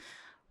were.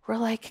 We're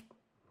like,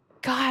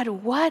 God,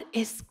 what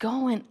is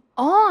going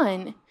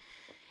on?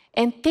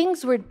 And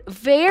things were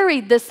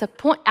very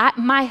disappointing.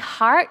 My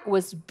heart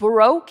was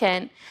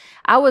broken.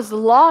 I was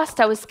lost.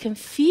 I was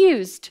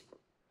confused.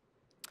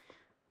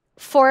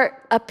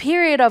 For a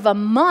period of a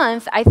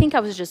month, I think I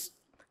was just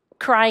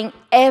crying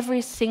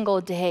every single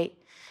day,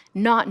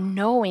 not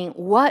knowing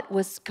what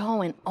was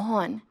going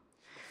on.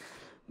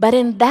 But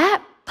in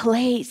that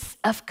place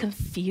of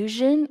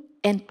confusion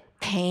and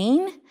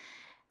pain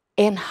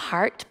and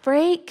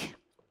heartbreak,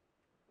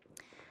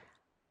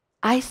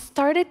 I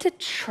started to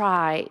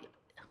try,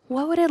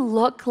 what would it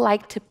look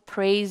like to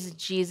praise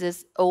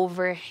Jesus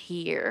over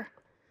here?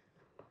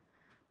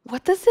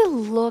 What does it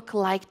look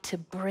like to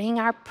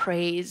bring our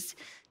praise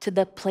to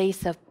the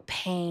place of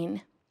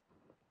pain?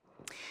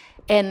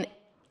 And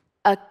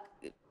a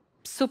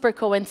super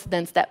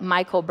coincidence that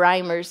Michael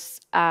Breimer's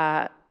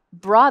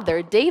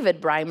brother,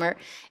 David Breimer,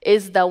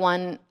 is the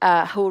one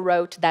who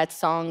wrote that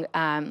song,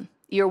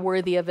 You're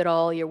Worthy of It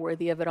All, You're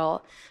Worthy of It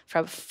All.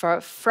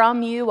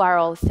 From you are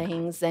all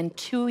things, and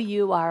to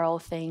you are all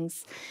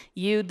things.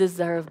 You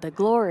deserve the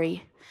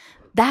glory.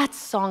 That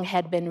song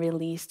had been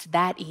released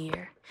that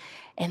year,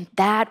 and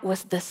that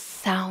was the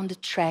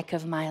soundtrack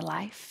of my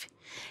life.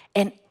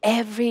 And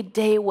every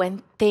day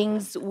when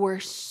things were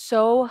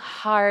so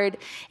hard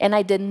and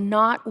I did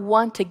not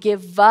want to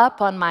give up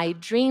on my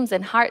dreams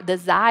and heart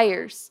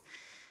desires,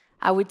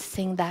 I would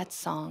sing that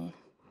song,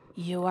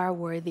 You are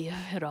worthy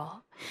of it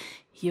all.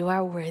 You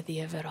are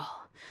worthy of it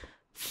all.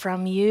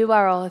 From you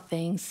are all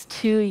things,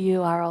 to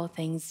you are all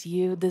things.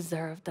 You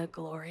deserve the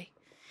glory.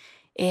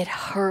 It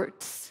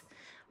hurts,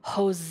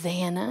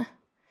 Hosanna,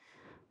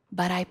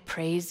 but I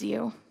praise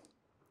you.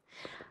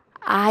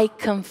 I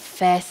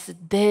confess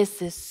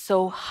this is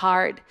so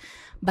hard,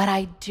 but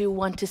I do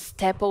want to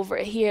step over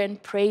here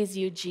and praise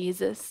you,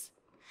 Jesus.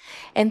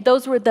 And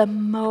those were the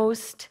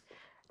most,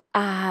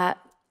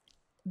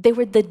 they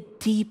were the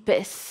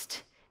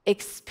deepest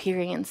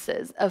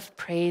experiences of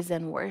praise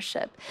and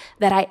worship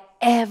that I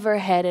ever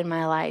had in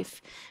my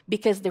life,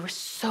 because they were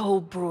so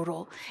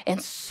brutal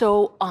and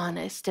so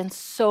honest and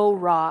so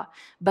raw,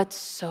 but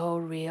so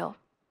real.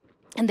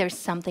 And there's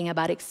something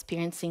about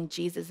experiencing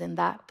Jesus in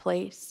that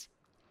place.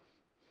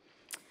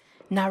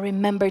 Now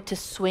remember to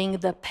swing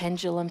the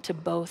pendulum to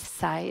both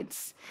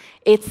sides.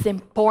 It's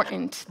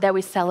important that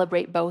we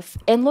celebrate both.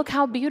 And look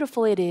how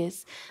beautiful it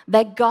is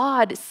that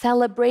God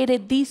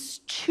celebrated these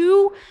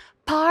two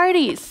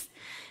parties.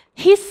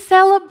 He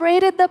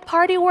celebrated the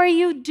party where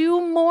you do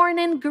mourn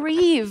and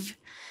grieve.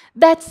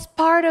 That's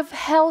part of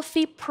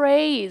healthy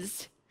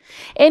praise.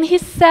 And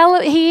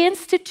he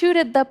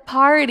instituted the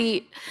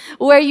party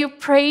where you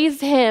praise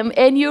him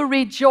and you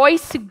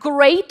rejoice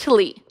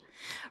greatly.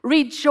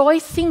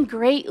 Rejoicing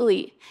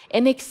greatly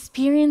and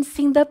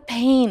experiencing the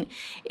pain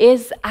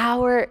is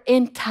our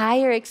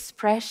entire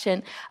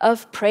expression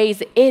of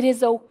praise. It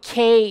is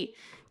okay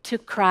to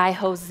cry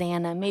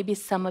Hosanna. Maybe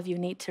some of you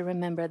need to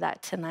remember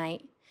that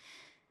tonight.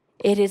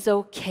 It is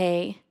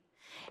okay.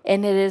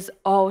 And it is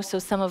also,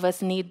 some of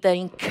us need the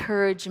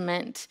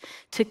encouragement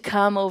to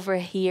come over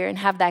here and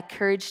have that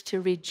courage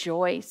to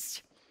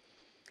rejoice.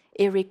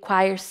 It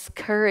requires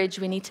courage.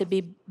 We need to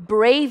be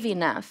brave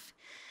enough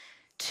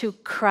to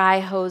cry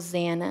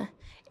Hosanna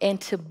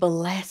and to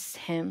bless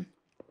him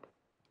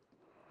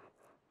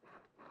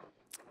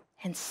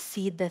and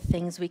see the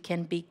things we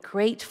can be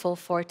grateful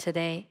for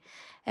today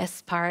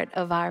as part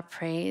of our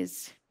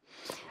praise.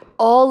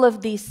 All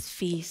of these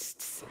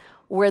feasts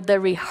were the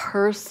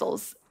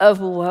rehearsals of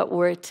what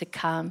were to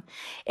come.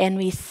 And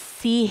we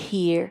see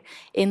here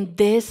in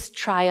this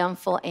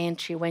triumphal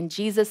entry, when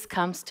Jesus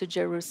comes to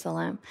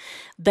Jerusalem,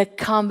 the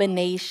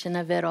combination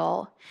of it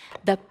all.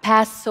 The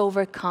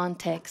Passover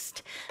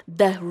context,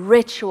 the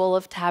ritual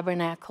of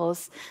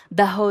tabernacles,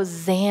 the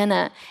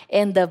Hosanna,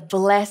 and the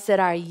blessed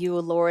are you,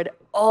 Lord,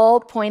 all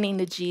pointing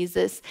to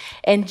Jesus.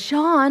 And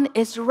John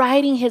is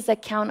writing his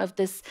account of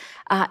this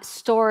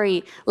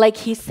story like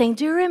he's saying,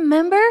 do you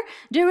remember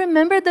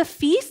the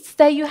feasts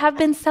that you have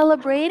been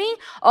celebrating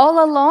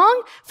all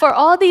along for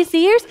all these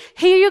years?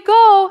 Here you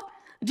go.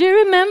 Do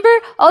you remember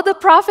all the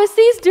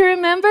prophecies? Do you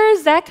remember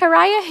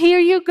Zechariah? Here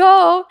you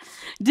go.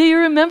 Do you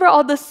remember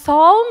all the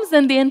Psalms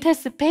and the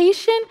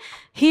anticipation?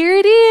 Here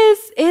it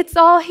is. It's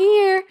all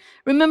here.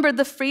 Remember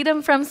the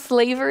freedom from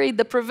slavery,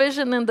 the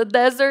provision in the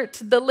desert,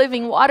 the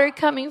living water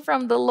coming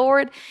from the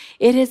Lord.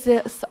 It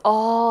is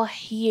all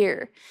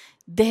here.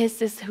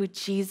 This is who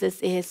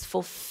Jesus is,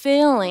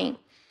 fulfilling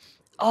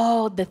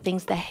all the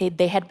things that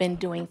they had been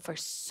doing for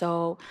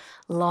so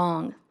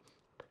long.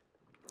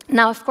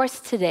 Now, of course,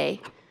 today,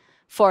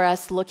 for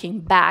us looking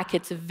back,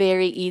 it's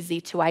very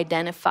easy to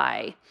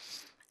identify,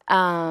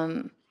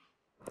 connect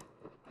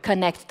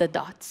the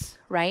dots,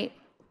 right?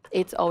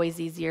 It's always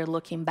easier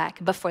looking back.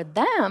 But for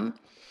them,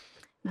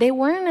 they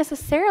weren't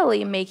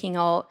necessarily making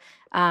all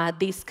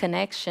these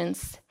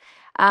connections.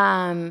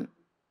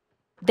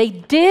 They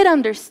did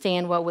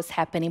understand what was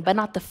happening, but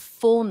not the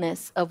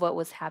fullness of what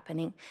was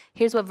happening.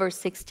 Here's what verse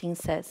 16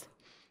 says.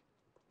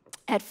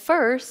 At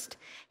first,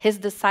 his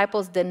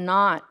disciples did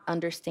not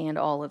understand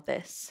all of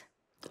this.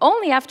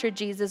 Only after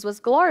Jesus was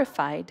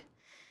glorified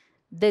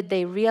did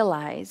they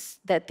realize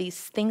that these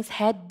things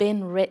had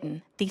been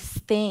written. These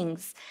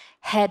things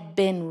had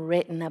been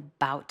written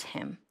about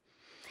him,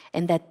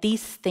 and that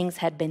these things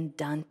had been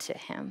done to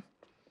him.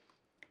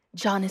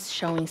 John is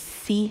showing,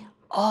 see,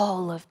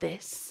 all of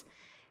this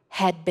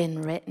had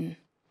been written.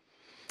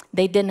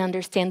 They didn't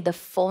understand the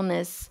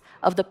fullness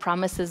of the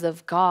promises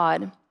of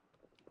God.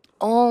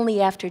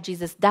 Only after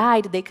Jesus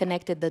died, they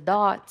connected the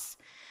dots.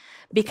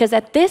 Because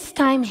at this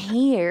time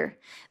here,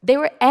 they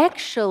were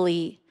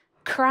actually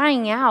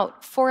crying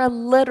out for a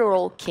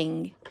literal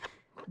king.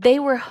 They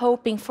were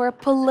hoping for a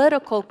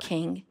political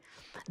king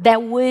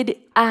that would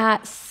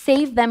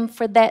save them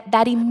for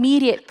that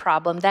immediate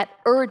problem, that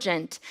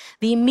urgent,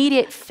 the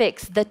immediate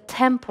fix, the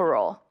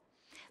temporal.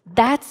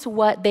 That's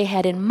what they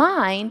had in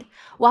mind,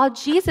 while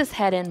Jesus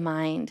had in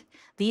mind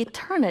the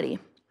eternity.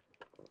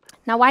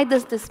 Now, why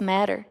does this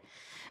matter?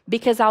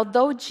 Because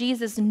although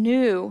Jesus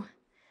knew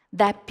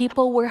that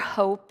people were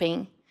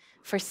hoping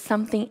for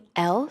something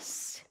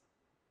else,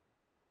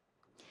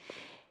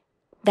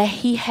 that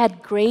he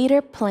had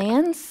greater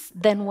plans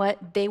than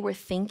what they were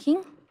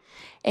thinking,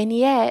 and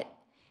yet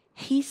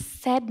he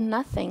said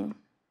nothing.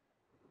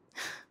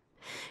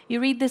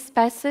 You read this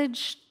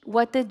passage,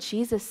 what did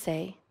Jesus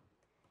say?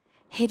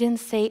 He didn't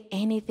say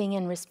anything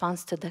in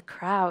response to the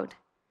crowd.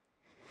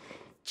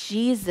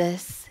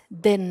 Jesus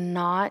did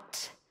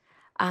not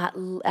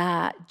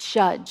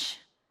judge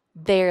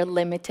their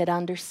limited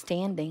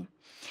understanding.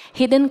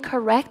 He didn't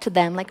correct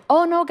them like,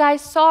 oh no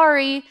guys,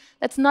 sorry,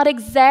 that's not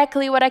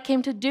exactly what I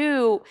came to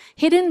do.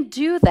 He didn't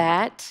do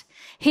that.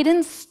 He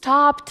didn't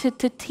stop to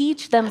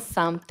teach them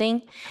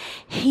something.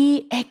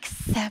 He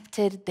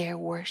accepted their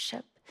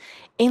worship.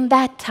 In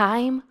that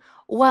time,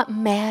 what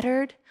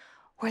mattered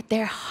were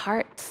their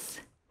hearts.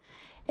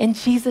 And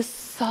Jesus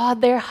saw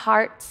their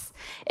hearts,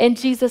 and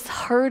Jesus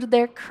heard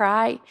their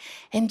cry,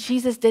 and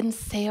Jesus didn't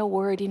say a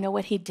word. You know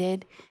what he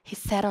did? He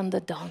sat on the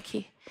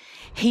donkey.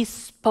 He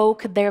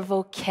spoke their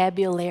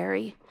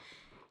vocabulary.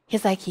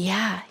 He's like,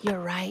 yeah, you're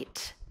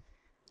right.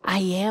 I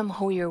am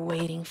who you're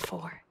waiting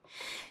for.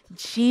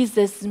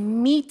 Jesus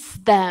meets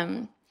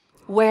them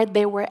where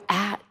they were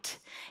at.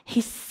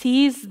 He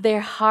sees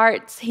their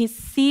hearts, he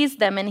sees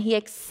them, and he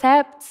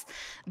accepts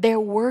their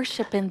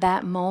worship in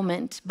that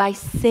moment by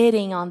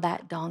sitting on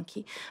that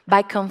donkey,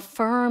 by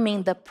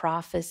confirming the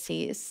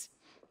prophecies.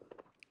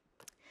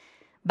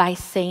 By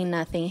saying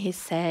nothing, he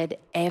said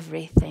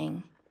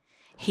everything.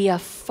 He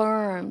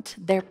affirmed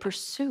their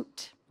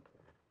pursuit.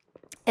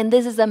 And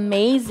this is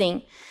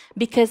amazing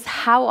because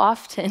how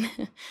often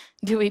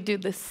do we do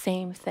the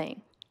same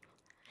thing?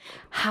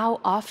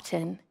 How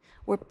often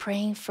we're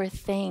praying for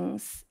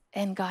things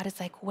and God is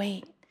like,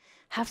 wait,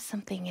 have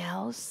something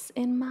else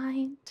in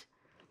mind?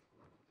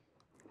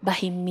 But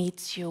he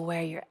meets you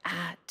where you're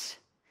at.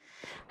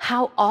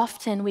 How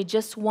often we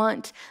just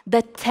want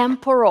the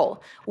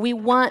temporal. We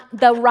want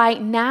the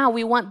right now.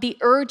 We want the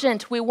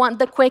urgent. We want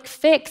the quick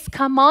fix.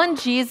 Come on,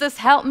 Jesus,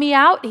 help me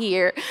out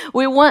here.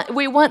 We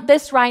want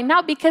this right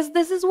now because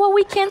this is what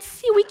we can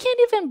see. We can't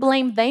even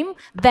blame them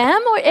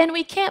and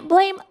we can't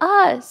blame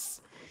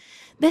us.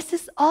 This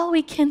is all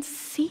we can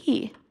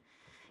see.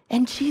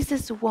 And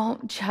Jesus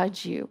won't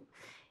judge you.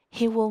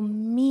 He will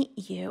meet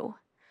you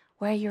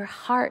where your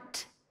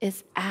heart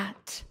is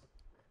at.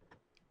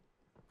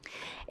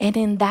 And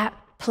in that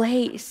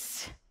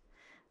place,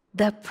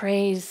 the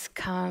praise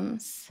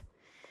comes.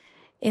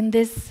 In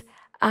this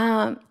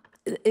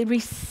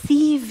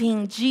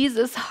receiving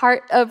Jesus'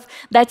 heart of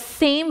that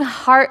same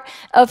heart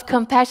of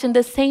compassion,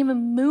 the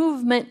same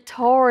movement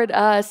toward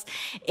us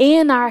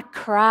in our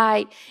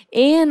cry,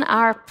 in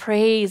our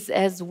praise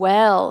as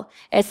well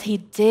as he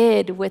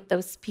did with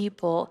those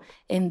people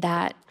in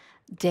that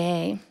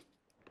day.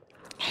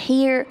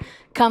 Here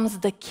comes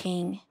the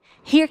King.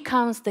 Here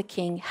comes the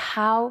King.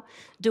 How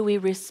do we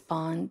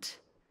respond?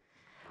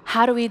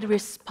 How do we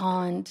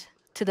respond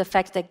to the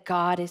fact that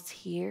God is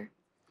here?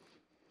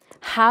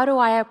 How do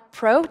I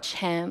approach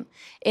him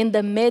in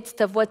the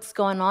midst of what's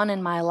going on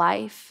in my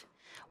life,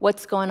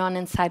 what's going on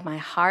inside my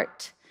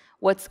heart,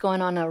 what's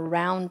going on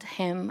around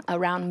him,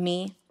 around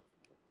me?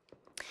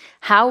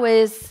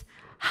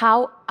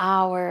 How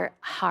our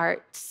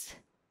hearts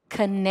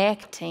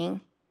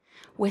connecting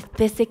with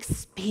this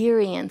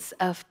experience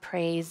of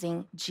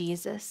praising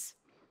Jesus?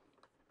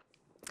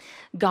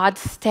 God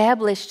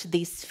established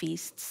these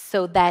feasts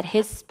so that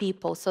his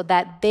people, so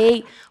that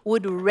they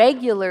would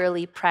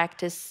regularly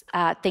practice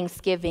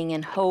thanksgiving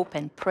and hope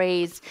and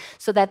praise,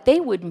 so that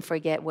they wouldn't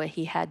forget what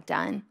he had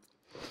done.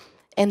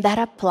 And that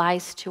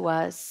applies to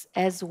us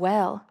as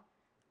well.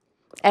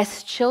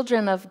 As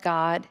children of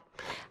God,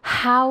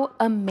 how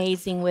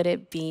amazing would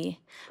it be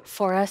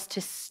for us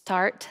to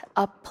start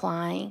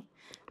applying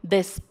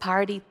this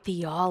party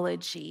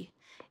theology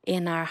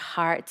in our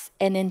hearts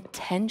and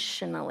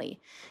intentionally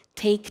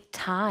take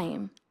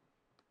time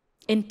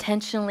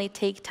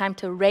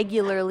to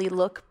regularly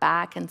look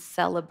back and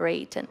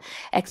celebrate and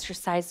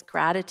exercise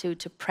gratitude,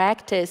 to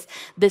practice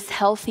this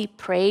healthy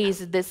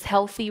praise, this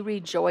healthy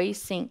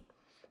rejoicing.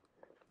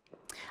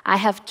 I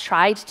have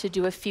tried to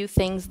do a few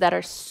things that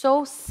are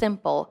so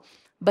simple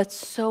but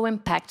so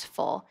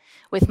impactful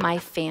with my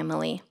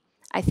family.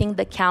 I think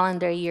the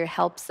calendar year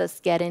helps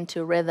us get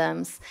into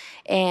rhythms.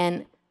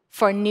 And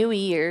for New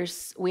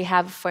Year's, we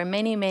have for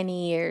many,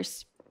 many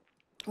years,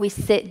 we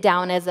sit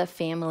down as a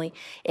family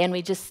and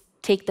we just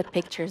take the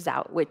pictures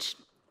out, which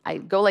I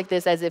go like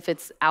this as if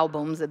it's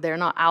albums. They're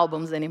not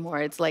albums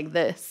anymore. It's like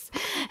this.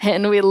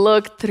 And we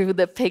look through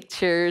the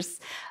pictures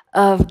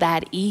of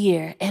that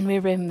year and we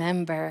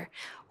remember,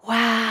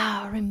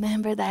 wow,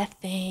 remember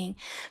that thing.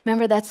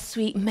 Remember that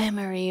sweet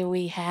memory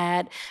we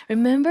had.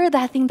 Remember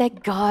that thing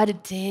that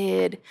God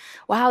did.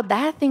 Wow,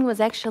 that thing was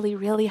actually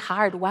really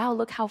hard. Wow,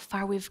 look how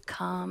far we've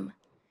come.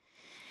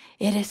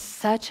 It is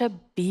such a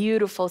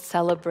beautiful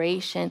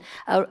celebration,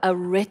 a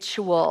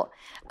ritual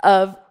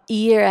of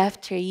year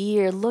after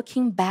year,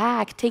 looking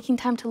back, taking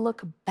time to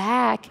look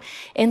back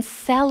and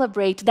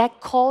celebrate.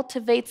 That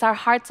cultivates our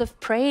hearts of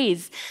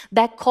praise,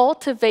 that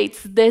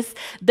cultivates this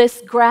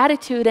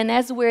gratitude. And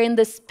as we're in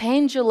this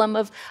pendulum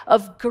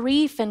of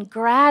grief and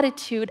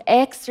gratitude,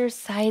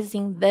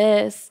 exercising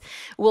this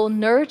will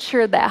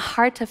nurture that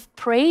heart of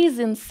praise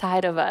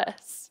inside of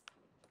us.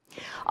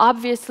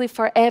 Obviously,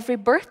 for every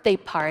birthday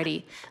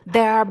party,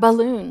 there are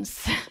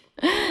balloons.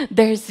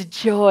 There's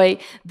joy,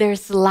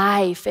 there's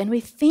life. And we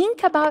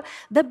think about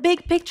the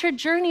big picture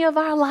journey of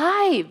our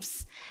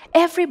lives.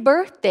 Every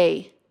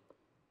birthday,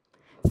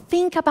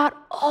 think about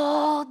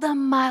all the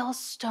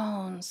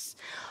milestones,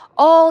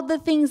 all the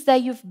things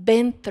that you've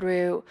been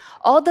through,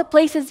 all the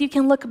places you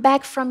can look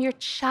back from your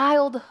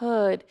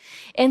childhood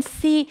and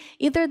see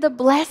either the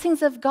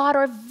blessings of God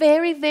or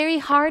very, very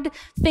hard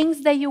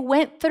things that you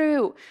went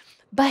through.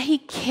 but He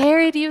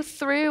carried you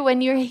through,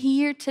 and you're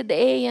here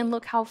today, and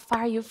look how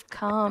far you've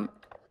come.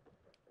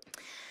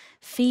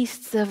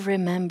 Feasts of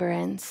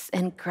remembrance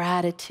and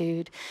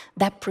gratitude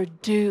that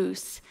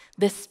produce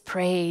this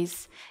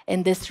praise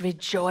and this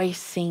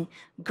rejoicing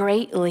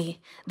greatly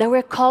that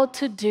we're called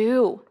to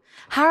do.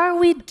 How are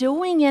we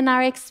doing in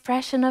our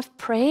expression of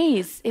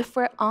praise if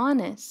we're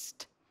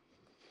honest?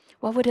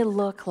 What would it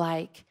look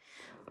like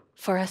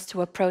for us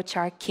to approach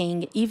our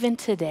King even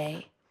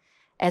today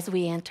as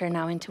we enter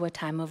now into a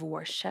time of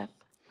worship?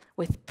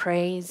 With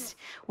praise,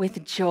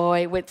 with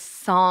joy, with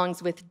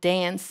songs, with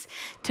dance,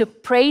 to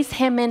praise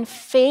Him in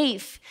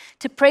faith,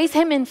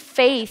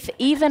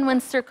 even when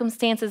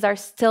circumstances are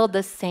still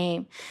the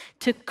same,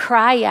 to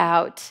cry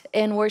out.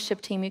 And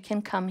worship team, you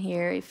can come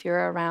here if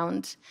you're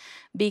around,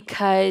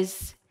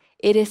 because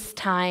it is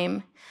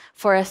time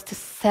for us to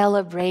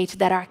celebrate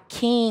that our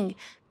King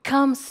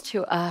comes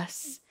to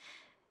us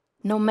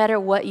no matter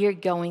what you're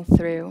going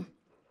through.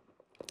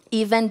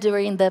 Even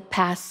during the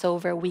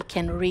Passover, we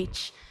can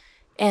reach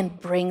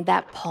and bring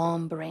that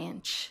palm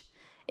branch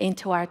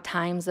into our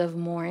times of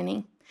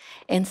mourning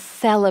and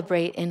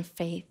celebrate in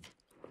faith.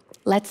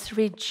 Let's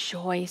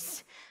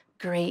rejoice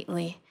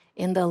greatly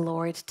in the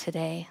Lord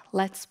today.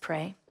 Let's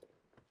pray.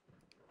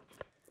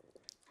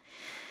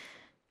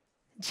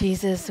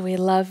 Jesus, we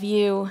love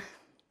you.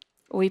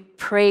 We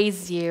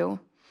praise you.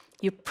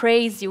 We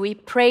praise you.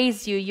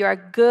 You are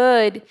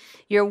good.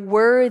 You're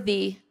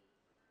worthy.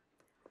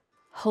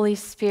 Holy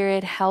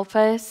Spirit, help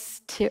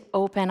us to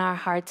open our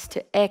hearts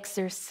to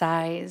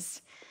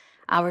exercise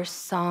our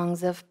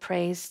songs of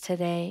praise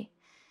today.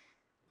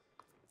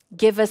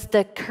 Give us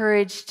the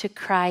courage to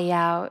cry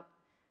out,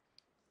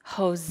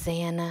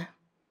 Hosanna,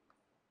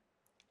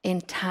 in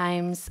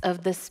times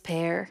of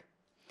despair.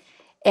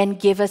 And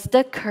give us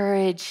the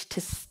courage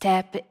to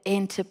step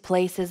into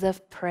places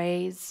of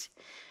praise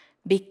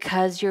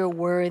because you're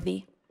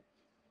worthy.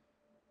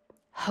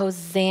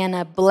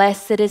 Hosanna,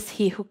 blessed is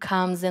he who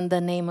comes in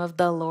the name of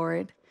the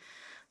Lord.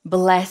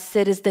 Blessed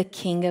is the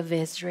King of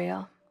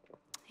Israel.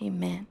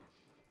 Amen.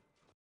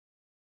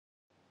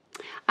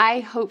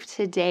 I hope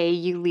today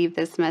you leave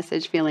this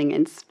message feeling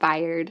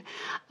inspired.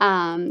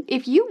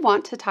 If you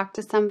want to talk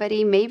to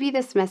somebody, maybe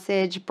this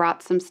message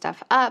brought some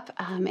stuff up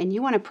and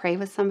you want to pray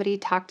with somebody,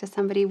 talk to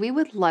somebody, we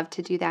would love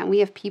to do that. And we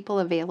have people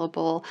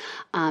available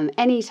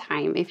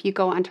anytime. If you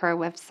go onto our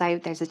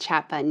website, there's a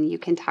chat button. You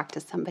can talk to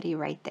somebody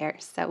right there.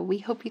 So we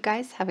hope you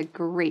guys have a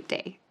great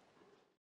day.